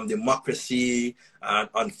democracy and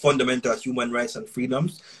on fundamental human rights and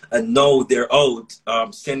freedoms? And now they're out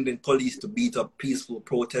sending police to beat up peaceful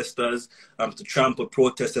protesters, to trample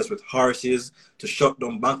protesters with horses, to shut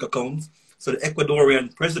down bank accounts. So the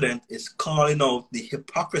Ecuadorian president is calling out the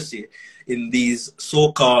hypocrisy in these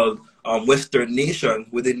so-called Western nations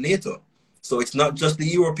within NATO. So it's not just the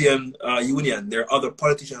European Union. There are other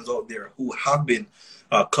politicians out there who have been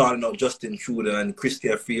calling out Justin Trudeau and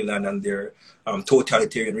Chrystia Freeland and their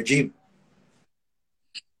totalitarian regime.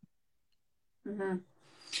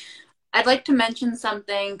 I'd like to mention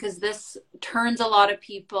something, because this turns a lot of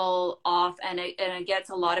people off and it gets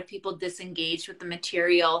a lot of people disengaged with the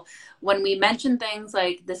material. When we mention things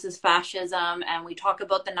like this is fascism and we talk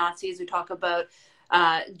about the Nazis, we talk about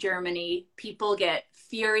Germany, people get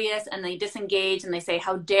furious and they disengage and they say,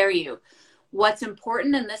 how dare you? What's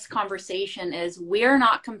important in this conversation is we're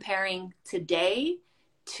not comparing today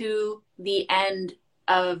to the end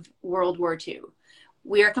of World War II.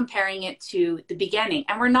 We are comparing it to the beginning.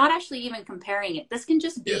 And we're not actually even comparing it. This can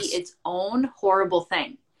just be its own horrible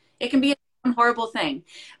thing. It can be its own horrible thing.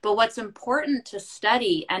 But what's important to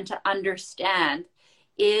study and to understand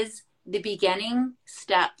is the beginning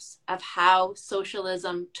steps of how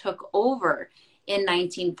socialism took over in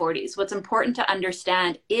 1940s. What's important to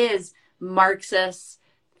understand is Marxist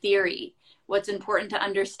theory. What's important to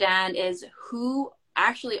understand is who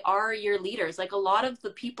actually are your leaders. Like a lot of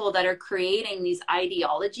the people that are creating these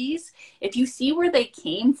ideologies, if you see where they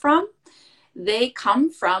came from, they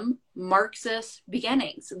come from Marxist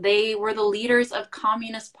beginnings. They were the leaders of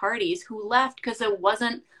communist parties who left because it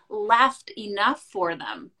wasn't left enough for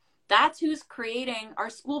them. That's who's creating our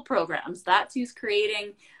school programs. That's who's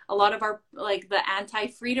creating a lot of our, like, the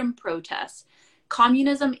anti-freedom protests.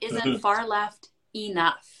 Communism isn't far left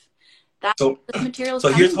enough. That's so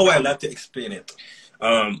here's how I like to explain it.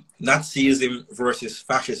 Nazism versus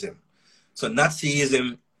fascism. So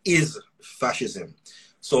Nazism is fascism.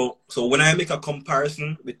 So when I make a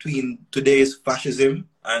comparison between today's fascism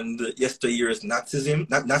and yesteryear's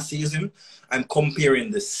Nazism, I'm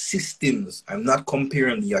comparing the systems. I'm not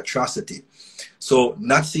comparing the atrocity. So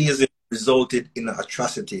Nazism resulted in an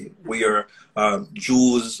atrocity where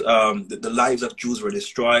Jews, the lives of Jews were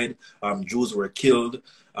destroyed, Jews were killed.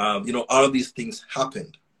 All of these things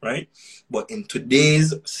happened, right? But in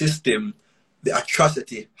today's system, the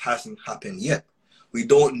atrocity hasn't happened yet. We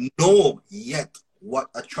don't know yet what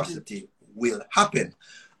atrocity will happen.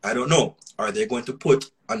 I don't know. Are they going to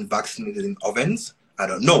put unvaccinated in ovens? I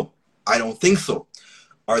don't know. I don't think so.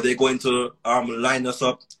 Are they going to line us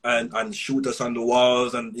up and shoot us on the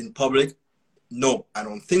walls and in public? No, I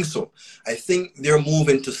don't think so. I think they're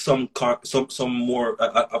moving to some more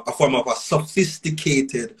a form of a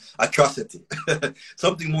sophisticated atrocity,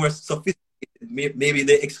 something more sophisticated. Maybe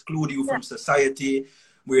they exclude you from society,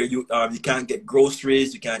 where you can't get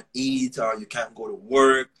groceries, you can't eat, you can't go to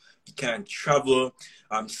work, you can't travel.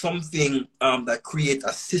 Something that creates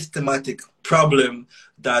a systematic problem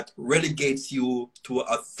that relegates you to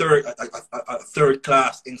a third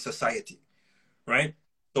class in society, right?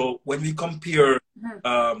 So when we compare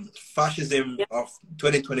fascism of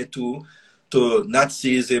 2022 to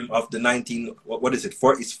Nazism of the what is it,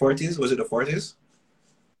 40s? Was it the 40s?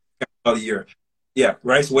 All year. Yeah,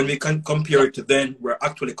 right. So when we can compare it to then, we're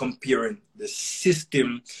actually comparing the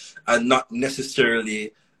system and not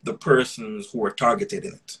necessarily the persons who are targeted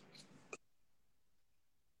in it.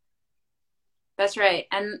 That's right.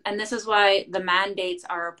 And this is why the mandates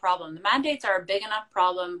are a problem. The mandates are a big enough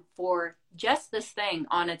problem for just this thing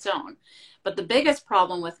on its own. But the biggest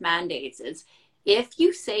problem with mandates is if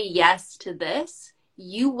you say yes to this,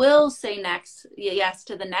 you will say yes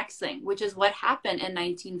to the next thing, which is what happened in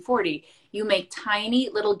 1940. You make tiny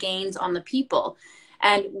little gains on the people.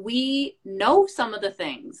 And we know some of the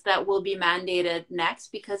things that will be mandated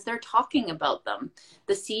next because they're talking about them.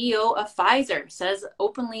 The CEO of Pfizer says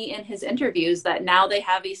openly in his interviews that now they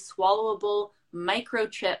have a swallowable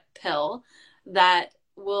microchip pill that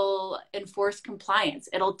will enforce compliance.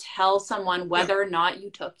 It'll tell someone whether or not you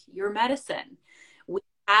took your medicine. We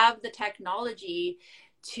have the technology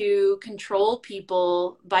to control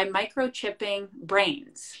people by microchipping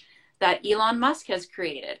brains that Elon Musk has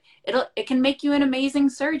created. It can make you an amazing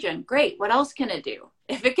surgeon. Great. What else can it do?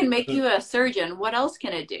 If it can make you a surgeon, what else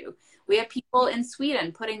can it do? We have people in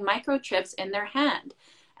Sweden putting microchips in their hand.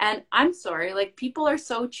 And I'm sorry, like, people are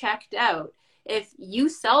so checked out. If you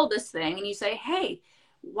sell this thing and you say, hey,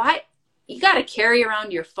 why you got to carry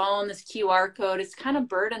around your phone, this QR code, it's kind of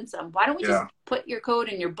burdensome. Why don't we just put your code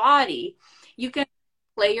in your body? You can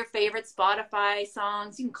play your favorite Spotify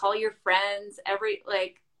songs. You can call your friends.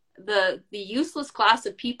 The useless class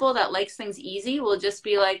of people that likes things easy will just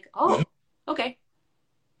be like, oh, okay.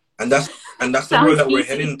 And that's the world that we're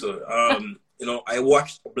heading to. You know, I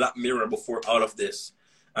watched Black Mirror before all of this,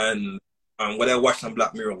 and what I watched on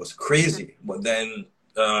Black Mirror was crazy. But then,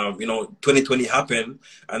 you know, 2020 happened,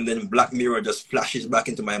 and then Black Mirror just flashes back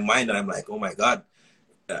into my mind, and I'm like, oh my God,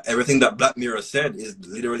 everything that Black Mirror said is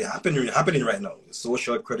literally happening right now. The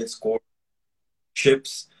social credit score,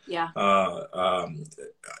 chips,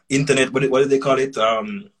 internet. What do they call it?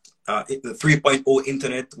 The 3.0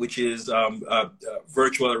 internet, which is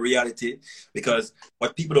virtual reality. Because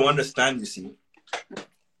what people don't understand, you see,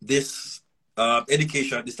 this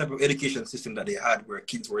this type of education system that they had, where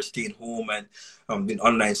kids were staying home and doing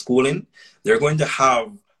online schooling, they're going to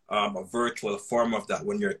have a virtual form of that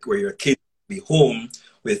where your kids be home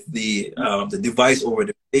with the device over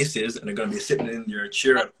their faces, and they're going to be sitting in your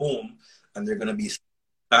chair at home, and they're going to be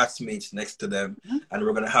classmates next to them, and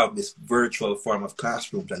we're going to have this virtual form of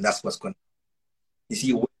classrooms, and that's what's going to, you see,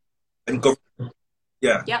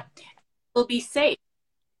 You'll be safe.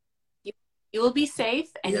 You will be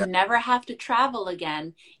safe, and you never have to travel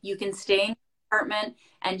again. You can stay in your apartment,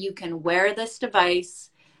 and you can wear this device.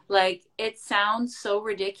 Like, it sounds so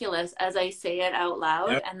ridiculous as I say it out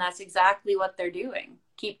loud, and that's exactly what they're doing.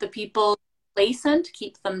 Keep the people complacent,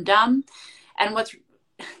 keep them dumb. And what's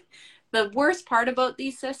the worst part about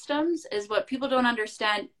these systems is what people don't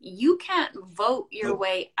understand. You can't vote your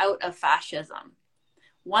way out of fascism.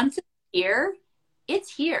 Once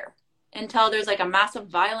it's here until there's like a massive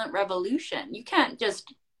violent revolution. You can't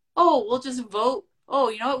just, we'll just vote. Oh,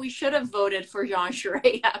 you know what? We should have voted for Jean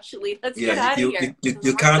Charest, actually. Let's get out of here.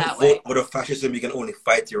 You can't vote out of fascism. You can only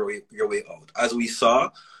fight your way out. As we saw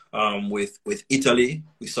with Italy,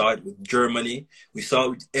 we saw it with Germany, we saw it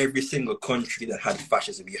with every single country that had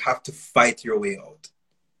fascism. You have to fight your way out.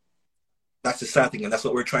 That's the sad thing, and that's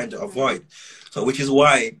what we're trying to avoid. So, which is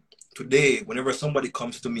why today, whenever somebody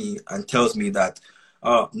comes to me and tells me that,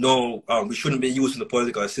 no, we shouldn't be using the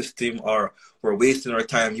political system, or we're wasting our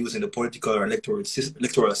time using the political or electoral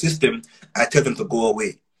system, I tell them to go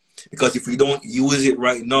away. Because if we don't use it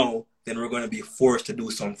right now, then we're going to be forced to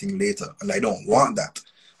do something later. And I don't want that.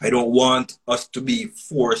 I don't want us to be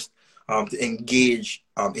forced to engage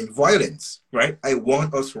in violence, right? I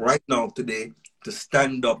want us right now today to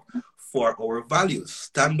stand up for our values.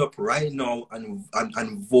 Stand up right now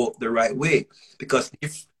and vote the right way. Because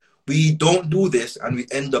if we don't do this and we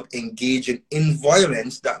end up engaging in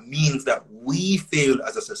violence, that means that we failed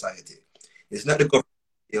as a society. It's not the government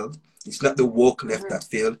that failed. It's not the woke left that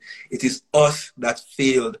failed. It is us that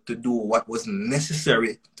failed to do what was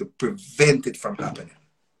necessary to prevent it from happening.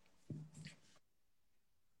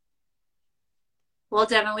 Well,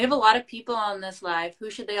 Devon, we have a lot of people on this live. Who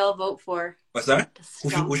should they all vote for? What's that? Who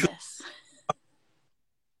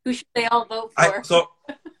should they all vote for?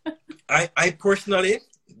 I personally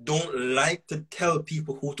don't like to tell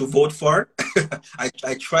people who to vote for.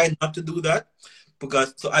 I try not to do that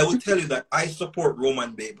because, so I will tell you that I support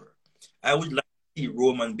Roman Baber. I would like to see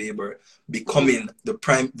Roman Baber becoming the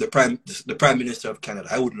prime minister of Canada.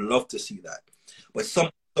 I would love to see that. But some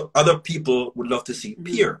other people would love to see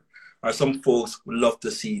Pierre, or some folks would love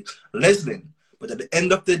to see Leslie. But at the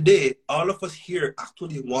end of the day, all of us here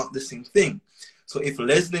actually want the same thing. So if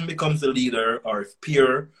Leslie becomes the leader, or if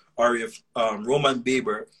Pierre, or if Roman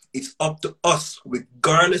Baber, it's up to us,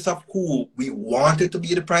 regardless of who we wanted to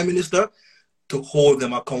be the prime minister, to hold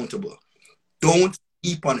them accountable. Don't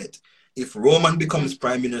sleep on it. If Roman becomes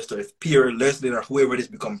prime minister, if Pierre, Leslie, or whoever it is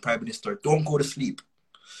become prime minister, don't go to sleep.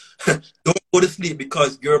 Don't go to sleep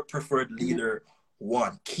because your preferred leader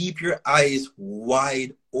won. Keep your eyes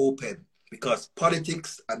wide open because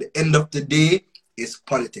politics, at the end of the day, is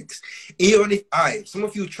politics. Even if some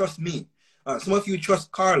of you trust me, some of you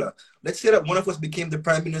trust Carla. Let's say that one of us became the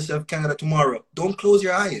Prime Minister of Canada tomorrow. Don't close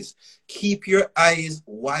your eyes. Keep your eyes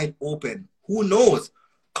wide open. Who knows?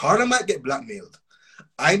 Carla might get blackmailed.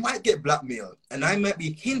 I might get blackmailed. And I might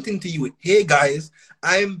be hinting to you, hey guys,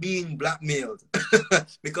 I'm being blackmailed.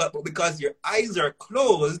 because your eyes are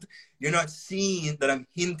closed, you're not seeing that I'm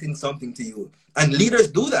hinting something to you. And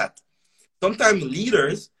leaders do that. Sometimes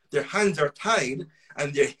leaders, their hands are tied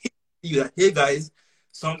and they're hitting you that, hey guys,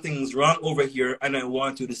 something's wrong over here and I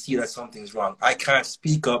want you to see that something's wrong. I can't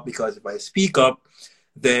speak up because if I speak up,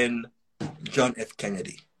 then John F.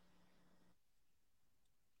 Kennedy.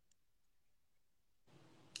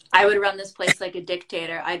 I would run this place like a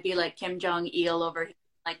dictator. I'd be like Kim Jong-il over here,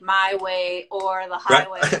 like my way or the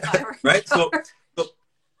highway. Right? If I were Right? So,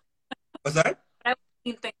 what's that? I would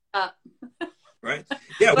clean things up. Right?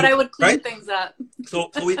 Yeah. But I would clean things up.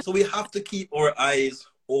 So we have to keep our eyes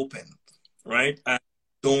open, right? And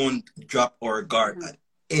don't drop our guard at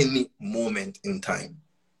any moment in time.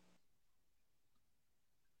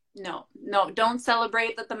 No, don't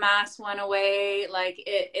celebrate that the mask went away. Like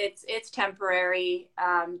it's temporary.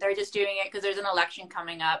 They're just doing it because there's an election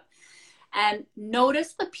coming up. And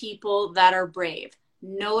notice the people that are brave.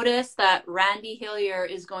 Notice that Randy Hillier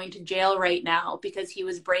is going to jail right now because he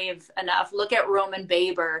was brave enough. Look at Roman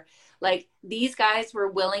Baber. Like, these guys were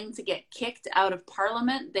willing to get kicked out of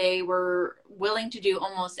Parliament. They were willing to do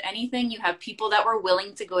almost anything. You have people that were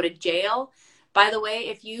willing to go to jail. By the way,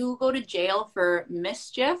 if you go to jail for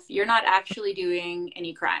mischief, you're not actually doing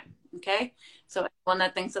any crime, okay? So anyone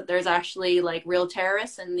that thinks that there's actually like real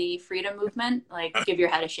terrorists in the freedom movement, like, give your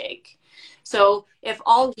head a shake. So if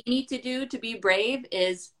all we need to do to be brave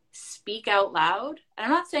is speak out loud, and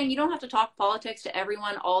I'm not saying you don't have to talk politics to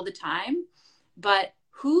everyone all the time, but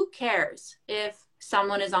who cares if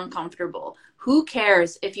someone is uncomfortable? Who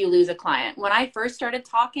cares if you lose a client? When I first started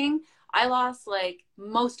talking, I lost like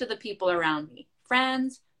most of the people around me.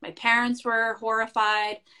 Friends, my parents were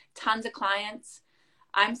horrified, tons of clients.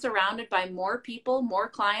 I'm surrounded by more people, more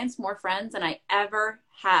clients, more friends than I ever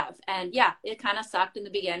have. And yeah, it kind of sucked in the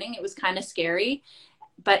beginning. It was kind of scary,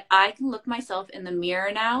 but I can look myself in the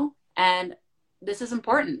mirror now, and this is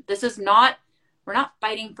important. This is not, we're not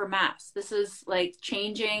fighting for mass. This is like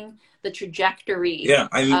changing the trajectory. Yeah,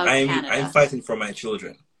 I'm fighting for my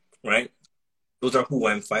children, right? Those are who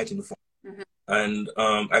I'm fighting for. Mm-hmm. And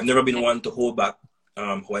I've never been one to hold back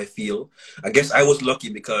how I feel. I guess I was lucky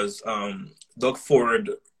because Doug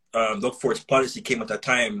Ford's policy came at a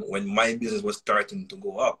time when my business was starting to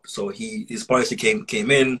go up. So his policy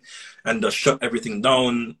came in and shut everything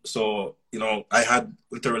down. So, you know, I had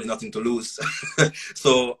literally nothing to lose.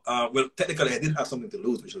 So, well, technically I did have something to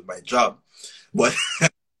lose, which was my job. But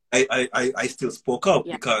I still spoke up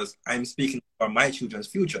because I'm speaking for my children's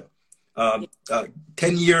future.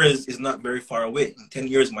 10 years is not very far away. In 10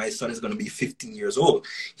 years, my son is going to be 15 years old.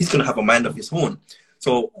 He's going to have a mind of his own.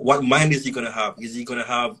 So what mind is he going to have? Is he going to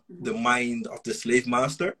have the mind of the slave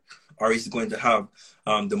master, or is he going to have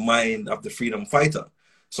the mind of the freedom fighter?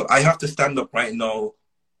 So I have to stand up right now.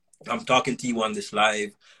 I'm talking to you on this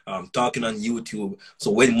live. I'm talking on YouTube.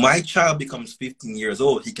 So when my child becomes 15 years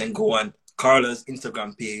old, he can go and Carla's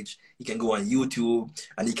Instagram page. He can go on YouTube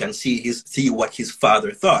and he can see what his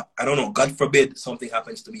father thought. I don't know. God forbid something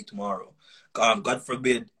happens to me tomorrow. God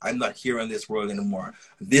forbid I'm not here in this world anymore.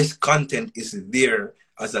 This content is there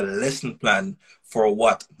as a lesson plan for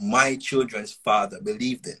what my children's father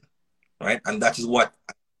believed in, right? And that is what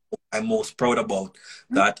I'm most proud about.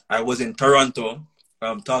 That I was in Toronto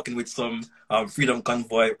talking with some Freedom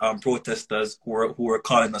Convoy protesters who were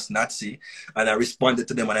calling us Nazi, and I responded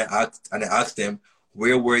to them and I asked them,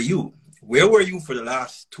 where were you? Where were you for the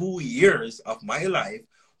last 2 years of my life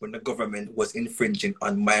when the government was infringing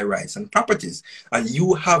on my rights and properties? And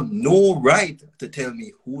you have no right to tell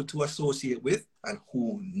me who to associate with and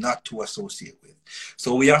who not to associate with.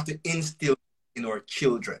 So we have to instill in our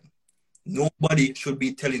children. Nobody should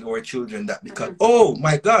be telling our children that because, oh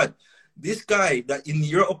my God, this guy that in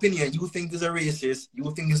your opinion you think is a racist,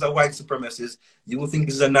 you think is a white supremacist, you think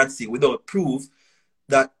is a Nazi without proof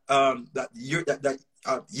that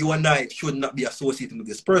you and I should not be associating with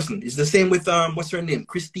this person. It's the same with what's her name?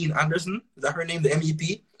 Christine Anderson? Is that her name? The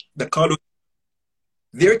MEP? The color.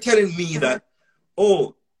 They're telling me that,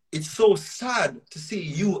 oh, it's so sad to see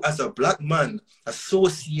you as a black man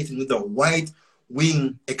associating with a white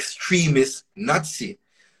wing extremist Nazi.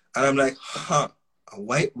 And I'm like, huh, a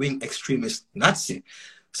white wing extremist Nazi.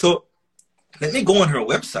 So let me go on her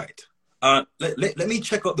website. Let me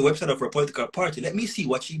check out the website of her political party. Let me see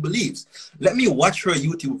what she believes. Let me watch her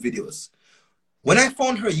YouTube videos. When I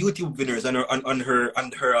found her YouTube videos on her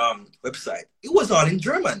website, it was all in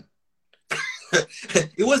German.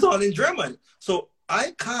 It was all in German. So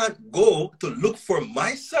I can't go to look for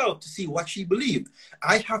myself to see what she believed.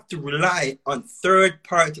 I have to rely on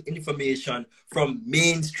third-party information from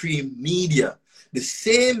mainstream media. The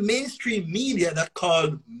same mainstream media that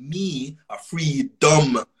called me a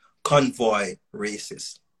freedom convoy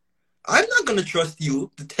racist. I'm not going to trust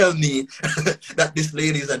you to tell me that this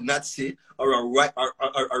lady is a Nazi or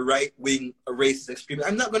a right-wing racist extremist.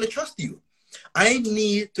 I'm not going to trust you. I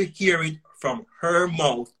need to hear it from her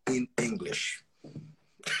mouth in English.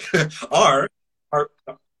 or or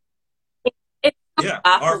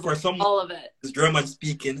for someone all of it who's German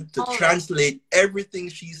speaking to translate everything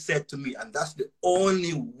she said to me, and that's the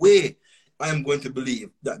only way I am going to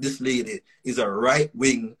believe that this lady is a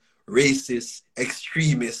right-wing racist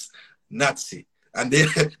extremist Nazi. And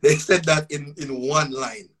they said that in one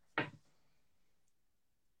line.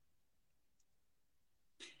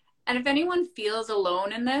 And if anyone feels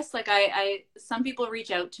alone in this, like some people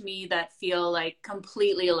reach out to me that feel like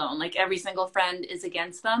completely alone, like every single friend is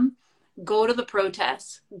against them. Go to the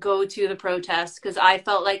protests, because I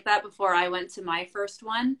felt like that before I went to my first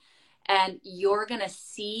one. And you're going to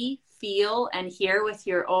see, feel, and hear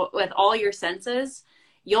with all your senses.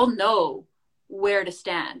 You'll know where to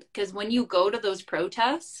stand. Because when you go to those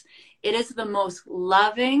protests, it is the most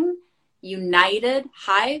loving, united,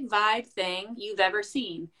 high vibe thing you've ever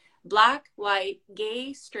seen. Black, white,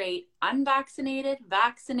 gay, straight, unvaccinated,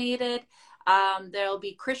 vaccinated. There'll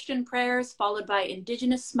be Christian prayers followed by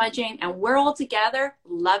indigenous smudging, and we're all together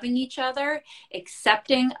loving each other,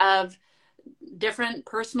 accepting of different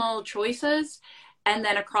personal choices. And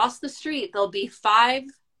then across the street, there'll be 5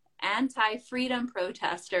 anti-freedom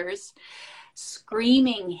protesters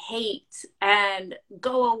screaming hate and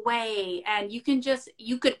go away. And you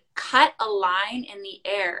could cut a line in the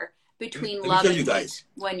air between love and hate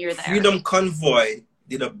when you're there. Freedom Convoy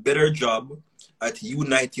did a better job at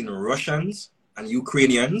uniting Russians and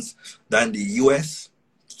Ukrainians than the US,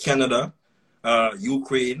 Canada,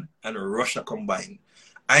 Ukraine, and Russia combined.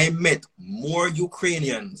 I met more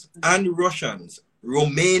Ukrainians and Russians,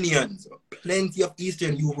 Romanians, plenty of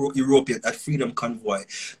Eastern Europeans at Freedom Convoy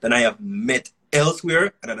than I have met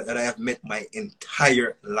elsewhere and that I have met my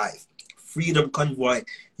entire life. Freedom Convoy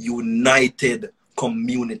united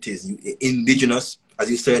communities, indigenous, as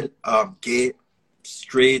you said, gay,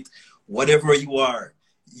 straight, whatever you are,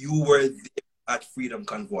 you were there at Freedom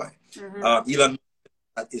Convoy. Elon,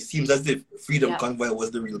 it seems as if Freedom Convoy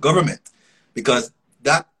was the real government, because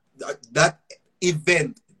that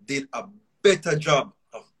event did a better job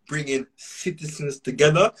of bringing citizens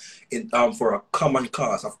together for a common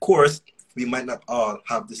cause. Of course, we might not all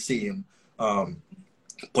have the same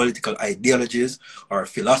political ideologies or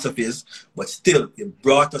philosophies, but still it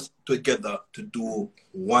brought us together to do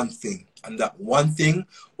one thing. And that one thing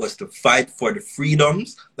was to fight for the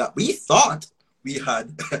freedoms that we thought we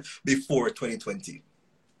had before 2020.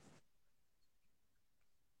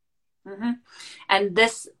 And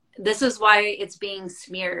this is why it's being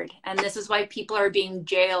smeared, and this is why people are being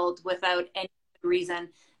jailed without any reason.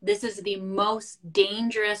 This is the most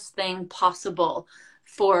dangerous thing possible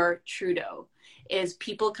for Trudeau, is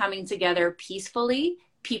people coming together peacefully,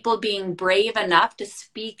 people being brave enough to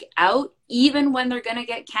speak out, even when they're going to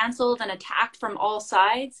get canceled and attacked from all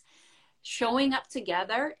sides, showing up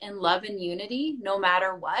together in love and unity, no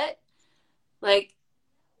matter what. Like,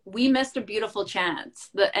 we missed a beautiful chance.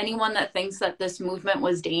 That anyone that thinks that this movement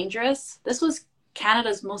was dangerous, this was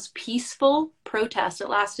Canada's most peaceful protest. It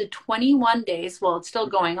lasted 21 days. Well, it's still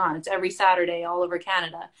going on. It's every Saturday all over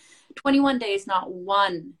Canada. 21 days, not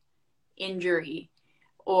one injury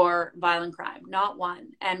or violent crime, not one.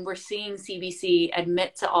 And we're seeing CBC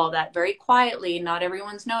admit to all that very quietly. Not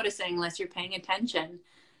everyone's noticing unless you're paying attention.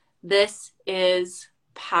 This is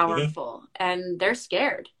powerful, and they're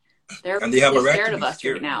scared. And they have a right scared to of be us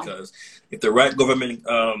scared right now. because if the right government,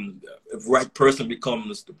 if the right person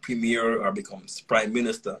becomes the premier or becomes prime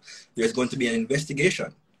minister, there's going to be an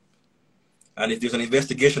investigation. And if there's an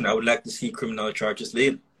investigation, I would like to see criminal charges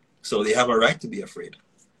laid. So they have a right to be afraid.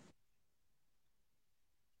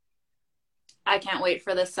 I can't wait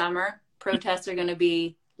for this summer. Protests are going to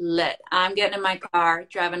be lit. I'm getting in my car,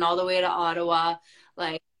 driving all the way to Ottawa.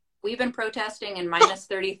 Like, we've been protesting in minus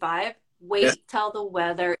 35. Wait Yes. till the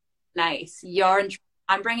weather is nice.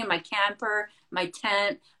 I'm bringing my camper, my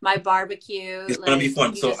tent, my barbecue. It's going to be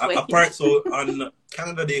fun. So on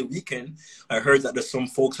Canada Day weekend, I heard that there's some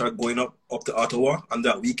folks are going up to Ottawa on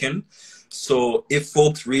that weekend. So if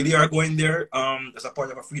folks really are going there as a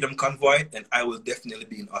part of a freedom convoy, then I will definitely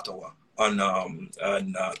be in Ottawa on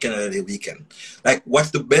Canada Day weekend. Like,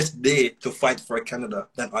 what's the best day to fight for Canada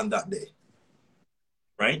than on that day?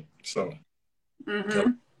 Right? So.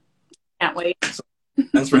 Mm-hmm. Can't wait. So,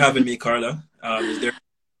 thanks for having me, Carla. Is there?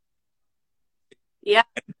 Yeah,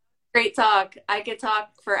 great talk. I could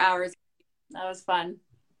talk for hours. That was fun.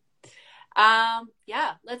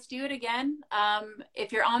 Yeah, let's do it again.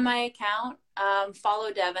 If you're on my account,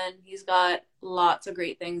 follow Devon. He's got lots of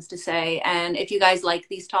great things to say. And if you guys like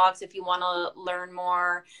these talks, if you want to learn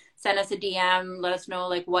more, send us a DM. Let us know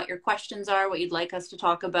like what your questions are, what you'd like us to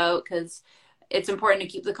talk about, because it's important to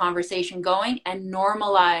keep the conversation going and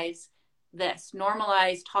normalize this.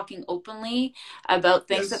 Normalize talking openly about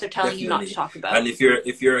things that they're telling you not to talk about. And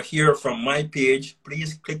if you're here from my page,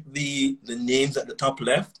 please click the names at the top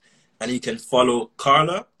left, and you can follow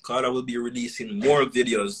Carla. Carla will be releasing more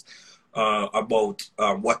videos about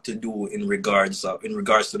what to do in regards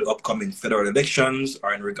to the upcoming federal elections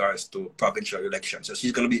or in regards to provincial elections. So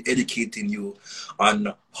she's going to be educating you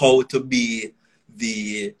on how to be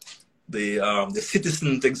the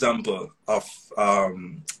citizen's example of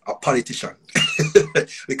a politician.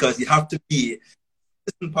 Because you have to be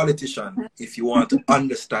a politician if you want to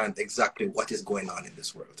understand exactly what is going on in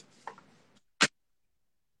this world.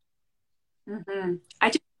 Mm-hmm. I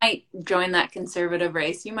just might join that conservative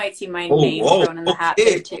race. You might see my name thrown in the hat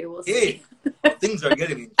there too. We'll see. Things are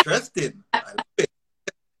getting interesting.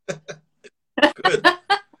 Good.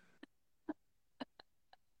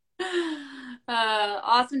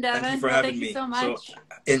 Awesome, Devon. Thank you for having me. So much. So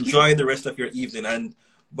enjoy the rest of your evening, and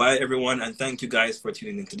bye everyone, and thank you guys for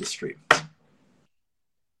tuning into the stream.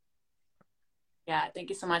 Yeah, thank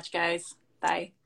you so much, guys. Bye.